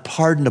was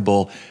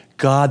unpardonable,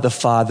 God the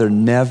Father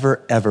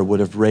never, ever would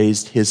have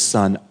raised his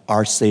Son,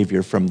 our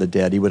Savior, from the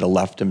dead. He would have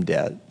left him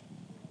dead.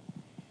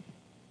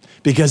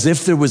 Because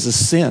if there was a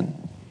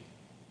sin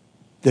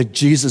that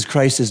Jesus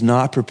Christ is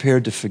not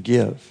prepared to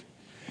forgive,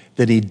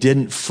 that he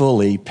didn't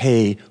fully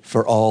pay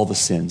for all the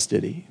sins,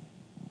 did he?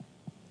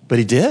 But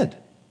he did.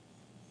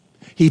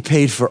 He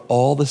paid for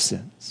all the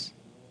sins.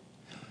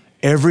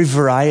 Every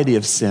variety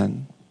of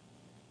sin.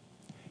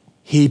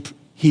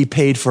 He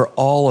paid for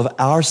all of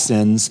our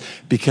sins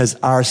because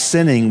our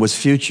sinning was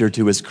future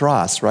to his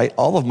cross, right?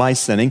 All of my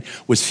sinning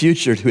was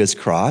future to his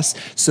cross.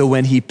 So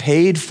when he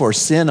paid for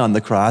sin on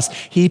the cross,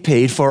 he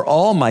paid for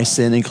all my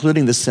sin,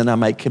 including the sin I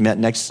might commit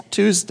next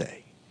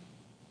Tuesday.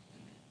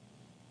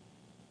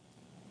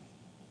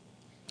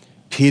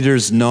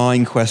 Peter's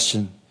gnawing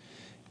question,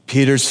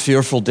 Peter's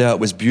fearful doubt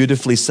was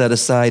beautifully set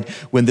aside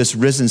when this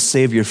risen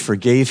Savior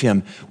forgave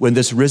him, when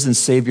this risen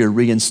Savior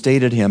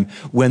reinstated him,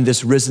 when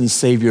this risen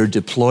Savior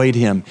deployed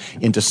him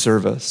into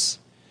service.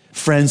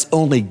 Friends,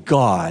 only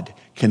God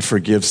can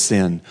forgive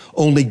sin.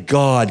 Only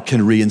God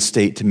can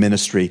reinstate to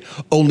ministry.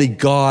 Only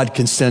God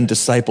can send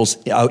disciples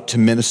out to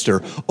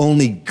minister.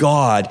 Only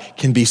God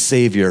can be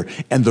Savior.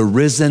 And the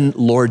risen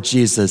Lord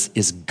Jesus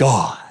is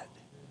God.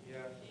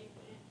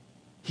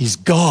 He's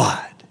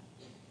God.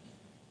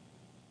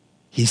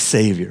 He's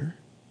Savior.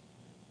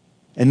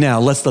 And now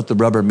let's let the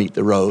rubber meet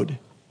the road.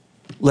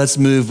 Let's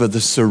move from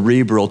the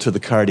cerebral to the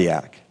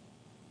cardiac.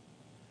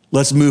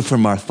 Let's move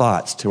from our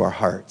thoughts to our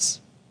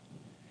hearts.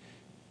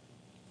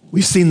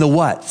 We've seen the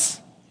whats.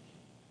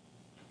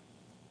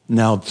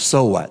 Now,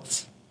 so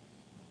whats?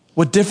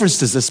 What difference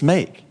does this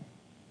make?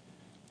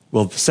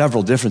 Well,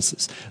 several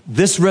differences.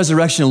 This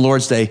resurrection of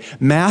Lord's Day,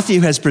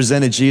 Matthew has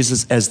presented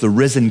Jesus as the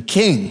risen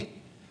King.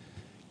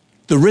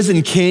 The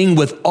risen King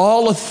with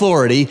all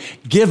authority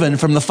given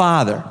from the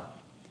Father.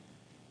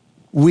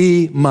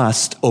 We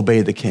must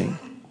obey the King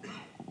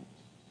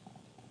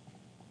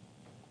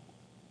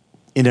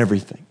in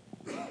everything.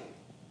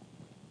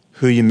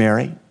 Who you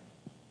marry,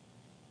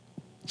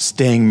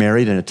 staying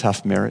married in a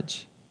tough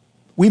marriage,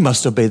 we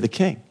must obey the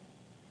King.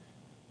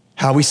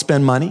 How we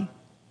spend money,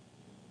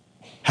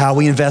 how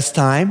we invest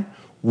time,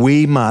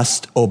 we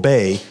must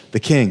obey the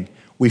King.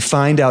 We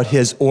find out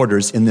his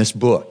orders in this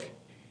book.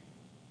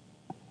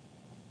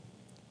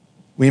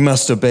 We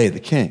must obey the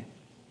King.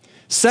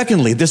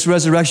 Secondly, this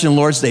resurrection of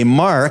Lord's Day,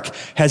 Mark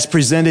has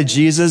presented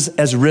Jesus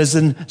as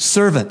risen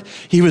servant.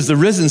 He was the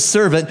risen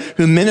servant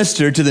who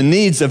ministered to the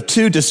needs of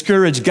two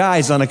discouraged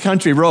guys on a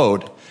country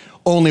road,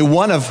 only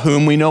one of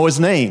whom we know his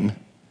name,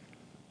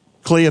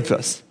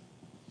 Cleopas.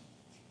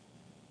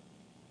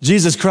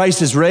 Jesus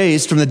Christ is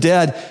raised from the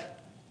dead,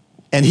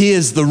 and he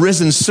is the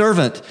risen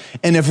servant.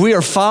 And if we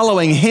are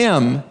following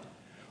him,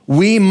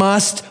 we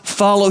must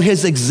follow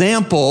his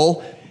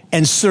example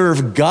and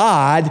serve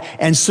God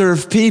and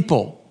serve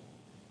people.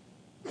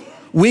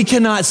 We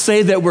cannot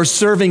say that we're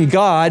serving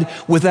God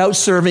without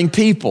serving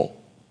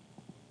people.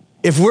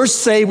 If we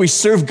say we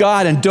serve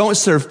God and don't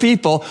serve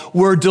people,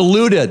 we're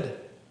deluded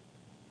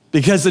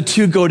because the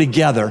two go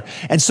together.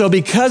 And so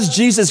because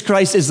Jesus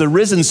Christ is the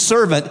risen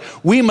servant,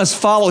 we must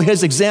follow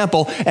his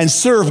example and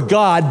serve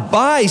God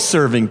by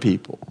serving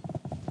people.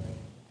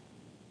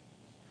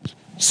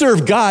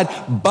 Serve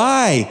God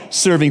by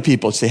serving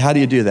people. You say, how do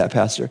you do that,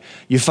 Pastor?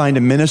 You find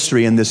a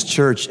ministry in this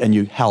church and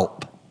you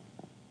help.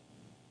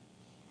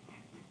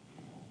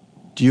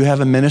 Do you have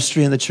a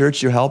ministry in the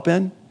church you help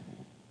in?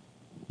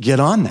 Get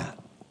on that.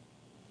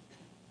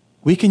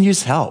 We can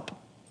use help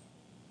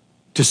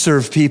to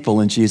serve people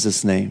in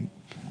Jesus' name.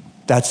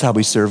 That's how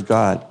we serve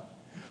God.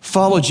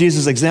 Follow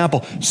Jesus'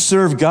 example.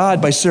 Serve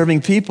God by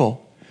serving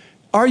people.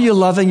 Are you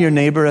loving your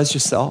neighbor as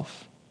yourself?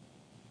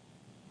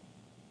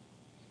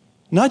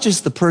 Not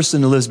just the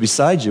person who lives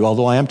beside you,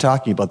 although I am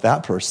talking about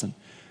that person.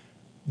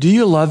 Do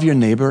you love your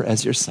neighbor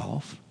as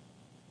yourself?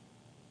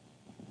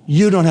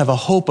 You don't have a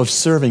hope of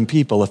serving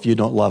people if you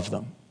don't love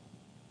them.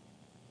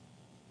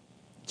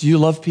 Do you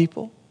love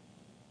people?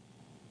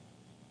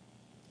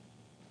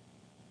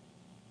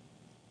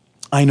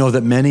 I know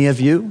that many of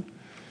you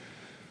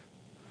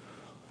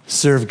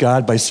serve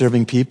God by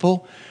serving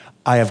people.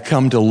 I have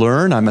come to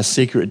learn, I'm a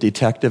secret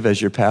detective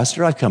as your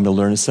pastor, I've come to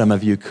learn that some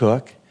of you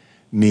cook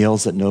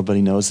meals that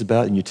nobody knows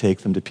about and you take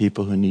them to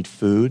people who need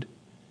food.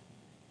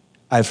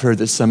 I've heard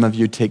that some of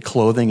you take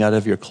clothing out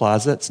of your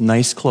closets,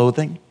 nice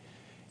clothing,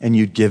 and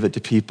you give it to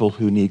people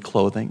who need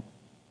clothing.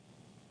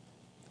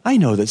 I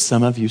know that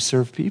some of you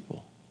serve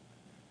people.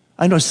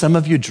 I know some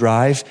of you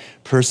drive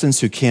persons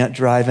who can't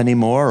drive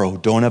anymore or who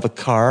don't have a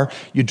car.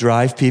 You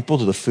drive people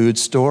to the food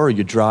store or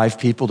you drive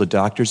people to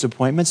doctor's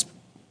appointments.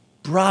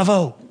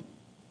 Bravo.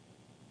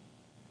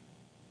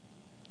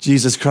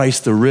 Jesus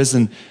Christ, the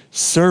risen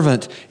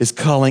servant, is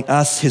calling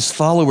us, his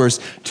followers,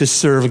 to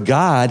serve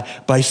God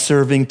by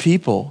serving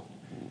people.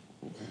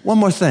 One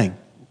more thing.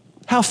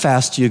 How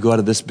fast do you go out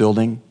of this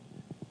building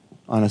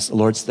on a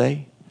Lord's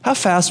Day? How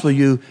fast will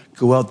you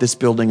go out this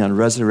building on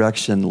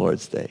Resurrection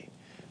Lord's Day?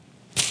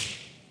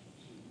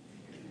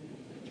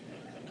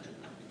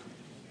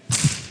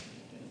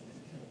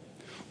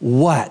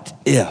 What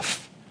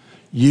if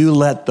you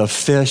let the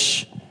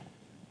fish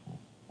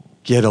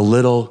get a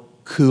little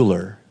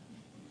cooler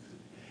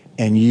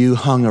and you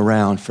hung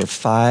around for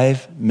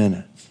 5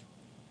 minutes,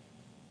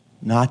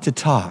 not to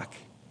talk,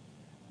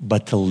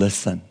 but to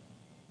listen?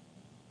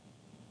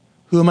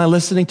 Who am I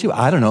listening to?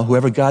 I don't know,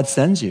 whoever God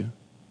sends you.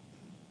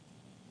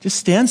 Just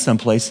stand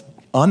someplace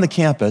on the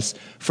campus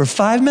for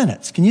 5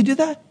 minutes. Can you do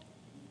that?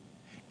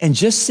 And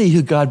just see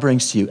who God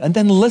brings to you. And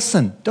then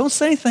listen. Don't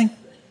say anything.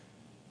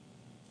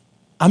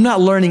 I'm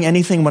not learning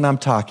anything when I'm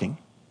talking.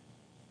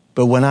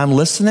 But when I'm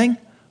listening,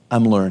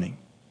 I'm learning.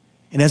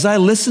 And as I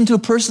listen to a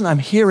person, I'm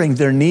hearing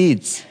their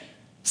needs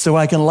so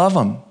I can love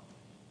them.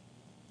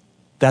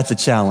 That's a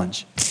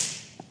challenge.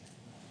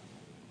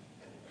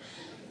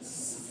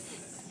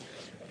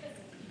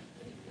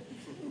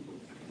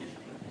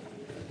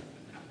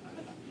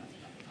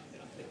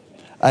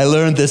 I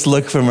learned this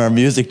look from our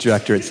music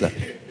director.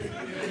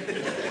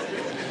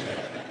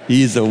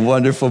 He's a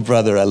wonderful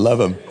brother. I love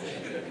him.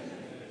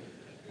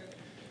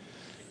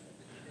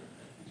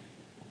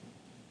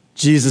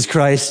 Jesus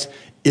Christ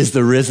is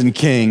the risen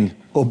King.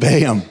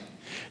 Obey him.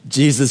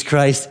 Jesus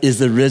Christ is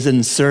the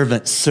risen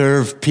servant.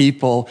 Serve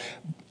people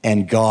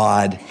and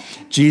God.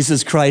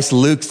 Jesus Christ,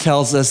 Luke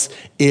tells us,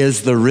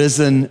 is the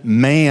risen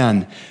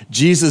man.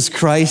 Jesus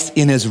Christ,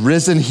 in his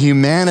risen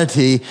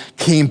humanity,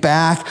 came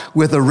back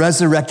with a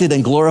resurrected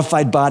and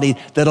glorified body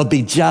that'll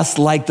be just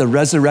like the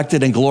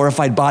resurrected and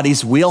glorified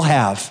bodies we'll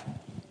have.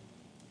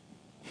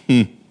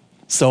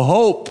 So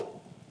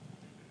hope.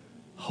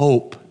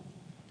 Hope.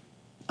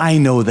 I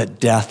know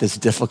that death is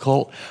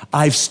difficult.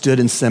 I've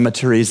stood in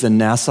cemeteries in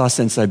Nassau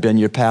since I've been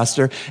your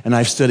pastor, and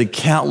I've stood in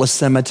countless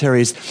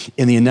cemeteries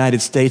in the United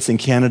States and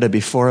Canada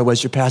before I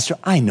was your pastor.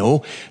 I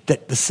know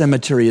that the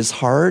cemetery is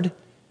hard,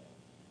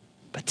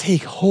 but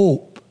take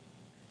hope.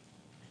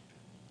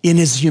 In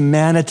his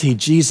humanity,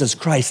 Jesus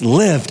Christ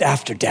lived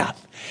after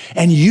death,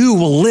 and you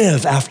will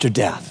live after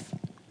death.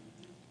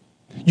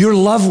 Your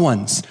loved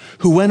ones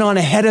who went on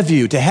ahead of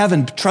you to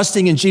heaven,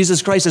 trusting in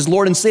Jesus Christ as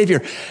Lord and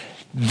Savior,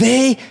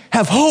 they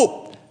have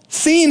hope,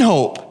 seen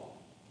hope.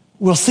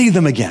 We'll see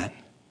them again.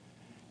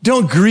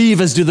 Don't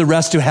grieve as do the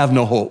rest who have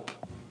no hope.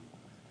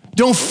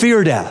 Don't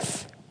fear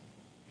death.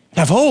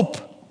 Have hope.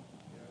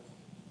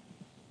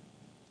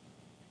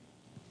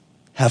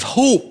 Have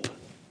hope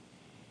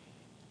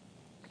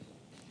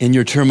in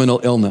your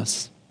terminal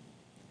illness.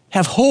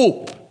 Have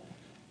hope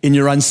in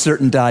your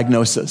uncertain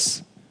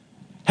diagnosis.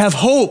 Have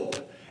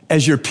hope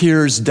as your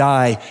peers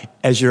die,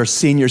 as you're a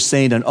senior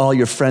saint and all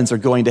your friends are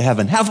going to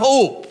heaven. Have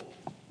hope.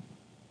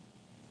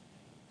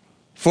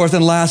 Fourth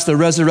and last, the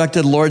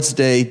resurrected Lord's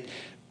Day.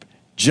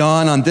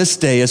 John on this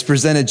day has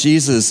presented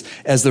Jesus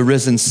as the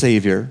risen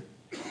Savior.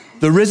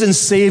 The risen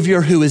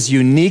Savior who is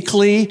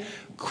uniquely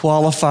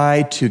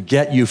qualified to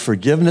get you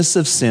forgiveness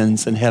of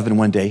sins in heaven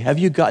one day. Have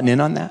you gotten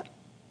in on that?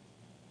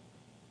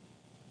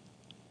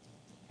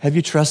 Have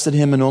you trusted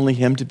him and only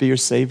him to be your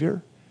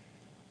Savior?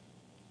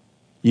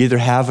 You either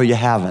have or you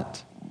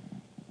haven't.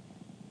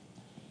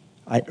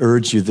 I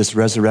urge you this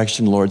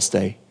Resurrection Lord's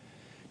Day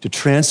to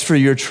transfer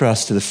your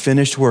trust to the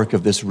finished work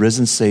of this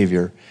risen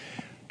Savior,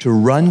 to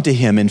run to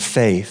him in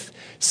faith,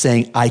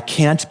 saying, I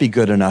can't be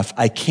good enough.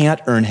 I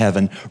can't earn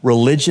heaven.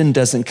 Religion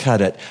doesn't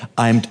cut it.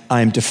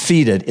 I'm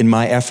defeated in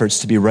my efforts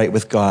to be right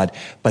with God.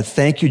 But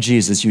thank you,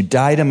 Jesus. You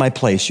died in my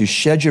place. You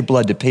shed your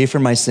blood to pay for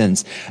my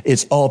sins.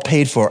 It's all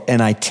paid for.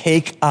 And I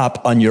take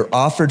up on your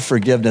offered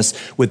forgiveness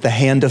with the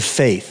hand of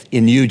faith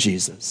in you,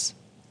 Jesus.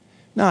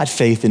 Not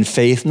faith,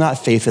 not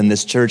faith in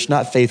this church,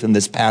 not faith in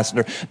this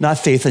pastor, not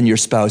faith in your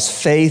spouse,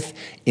 faith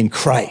in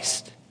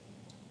Christ.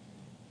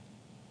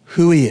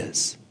 Who he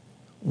is,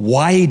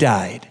 why he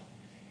died,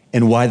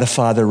 and why the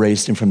Father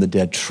raised him from the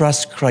dead.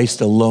 Trust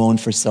Christ alone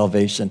for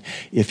salvation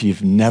if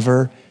you've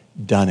never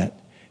done it,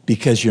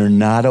 because you're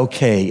not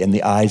okay in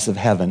the eyes of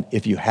heaven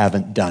if you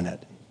haven't done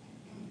it.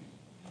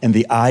 And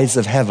the eyes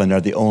of heaven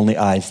are the only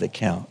eyes that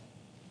count.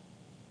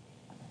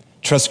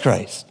 Trust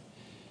Christ.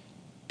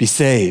 Be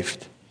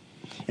saved.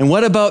 And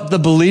what about the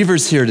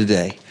believers here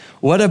today?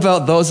 What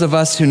about those of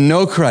us who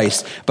know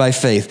Christ by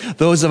faith?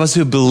 Those of us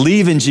who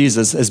believe in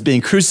Jesus as being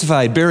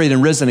crucified, buried,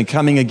 and risen and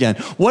coming again?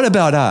 What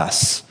about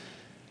us?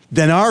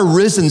 Then our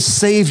risen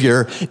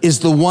Savior is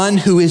the one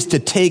who is to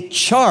take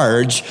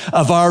charge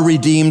of our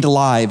redeemed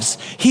lives.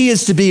 He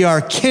is to be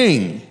our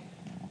King.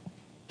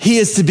 He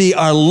is to be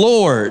our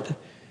Lord.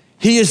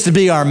 He is to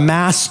be our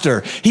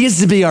master. He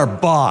is to be our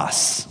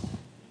boss.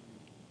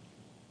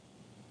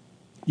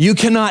 You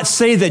cannot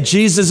say that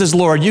Jesus is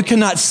Lord. You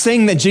cannot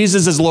sing that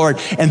Jesus is Lord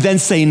and then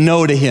say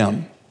no to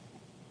him.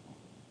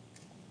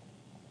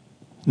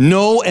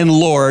 No and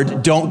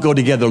Lord don't go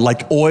together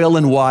like oil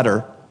and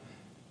water.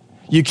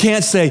 You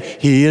can't say,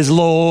 he is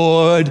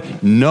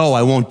Lord. No,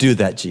 I won't do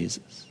that,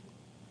 Jesus.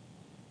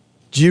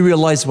 Do you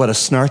realize what a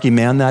snarky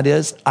man that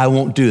is? I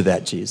won't do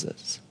that,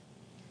 Jesus.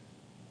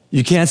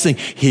 You can't sing,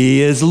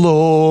 he is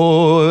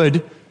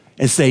Lord,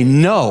 and say,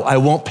 no, I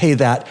won't pay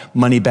that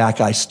money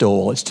back I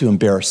stole. It's too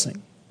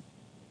embarrassing.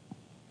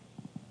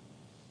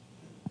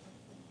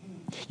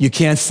 You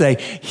can't say,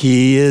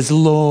 he is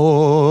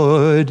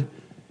Lord,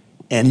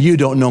 and you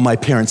don't know my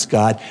parents,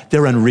 God.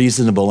 They're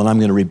unreasonable, and I'm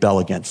going to rebel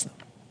against them.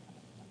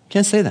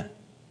 Can't say that.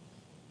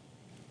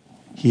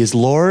 He is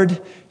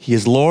Lord. He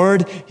is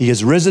Lord. He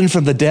is risen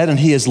from the dead, and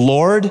he is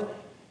Lord.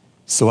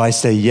 So I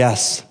say,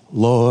 yes,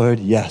 Lord,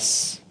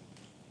 yes.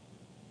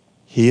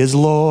 He is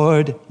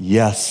Lord.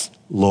 Yes,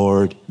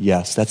 Lord,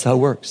 yes. That's how it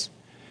works.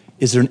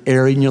 Is there an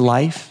area in your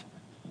life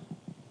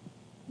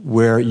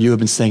where you have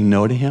been saying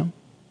no to him?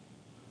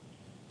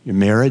 Your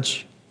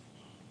marriage,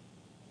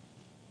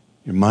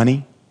 your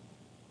money,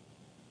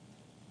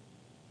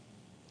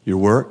 your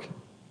work,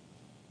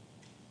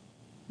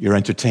 your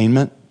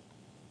entertainment?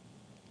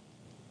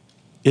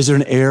 Is there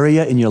an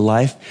area in your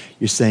life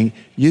you're saying,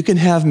 you can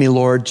have me,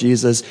 Lord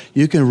Jesus,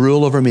 you can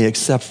rule over me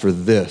except for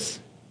this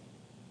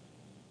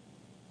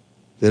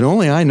that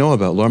only I know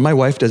about, Lord. My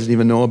wife doesn't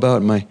even know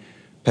about it. My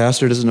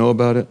pastor doesn't know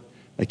about it.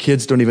 My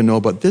kids don't even know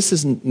about it. This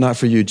is not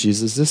for you,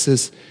 Jesus. This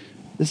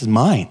is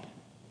mine.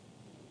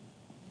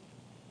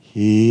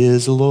 He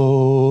is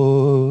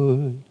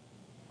Lord.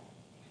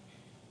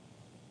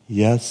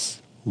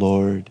 Yes,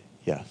 Lord,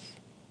 yes.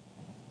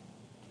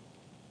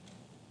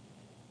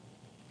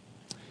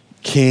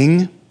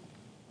 King,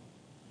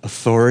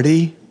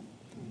 authority,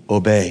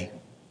 obey.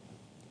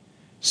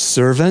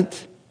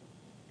 Servant,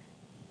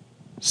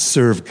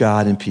 serve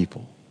God and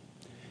people.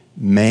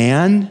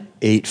 Man,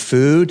 ate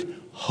food,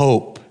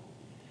 hope.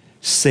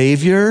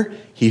 Savior,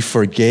 he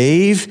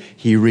forgave,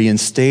 he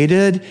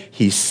reinstated,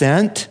 he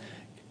sent.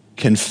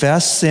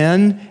 Confess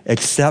sin,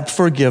 accept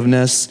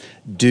forgiveness,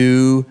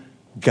 do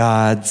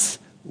God's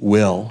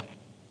will.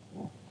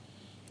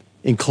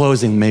 In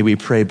closing, may we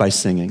pray by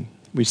singing.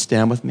 Will you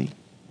stand with me?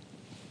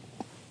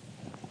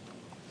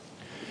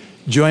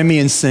 Join me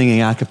in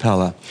singing a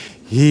cappella.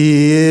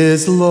 He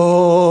is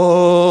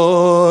Lord.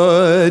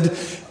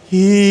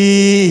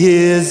 He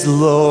is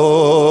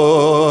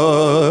Lord.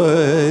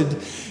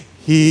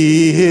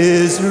 He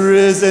is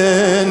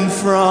risen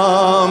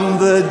from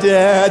the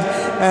dead,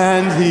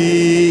 and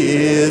he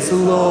is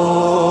Lord.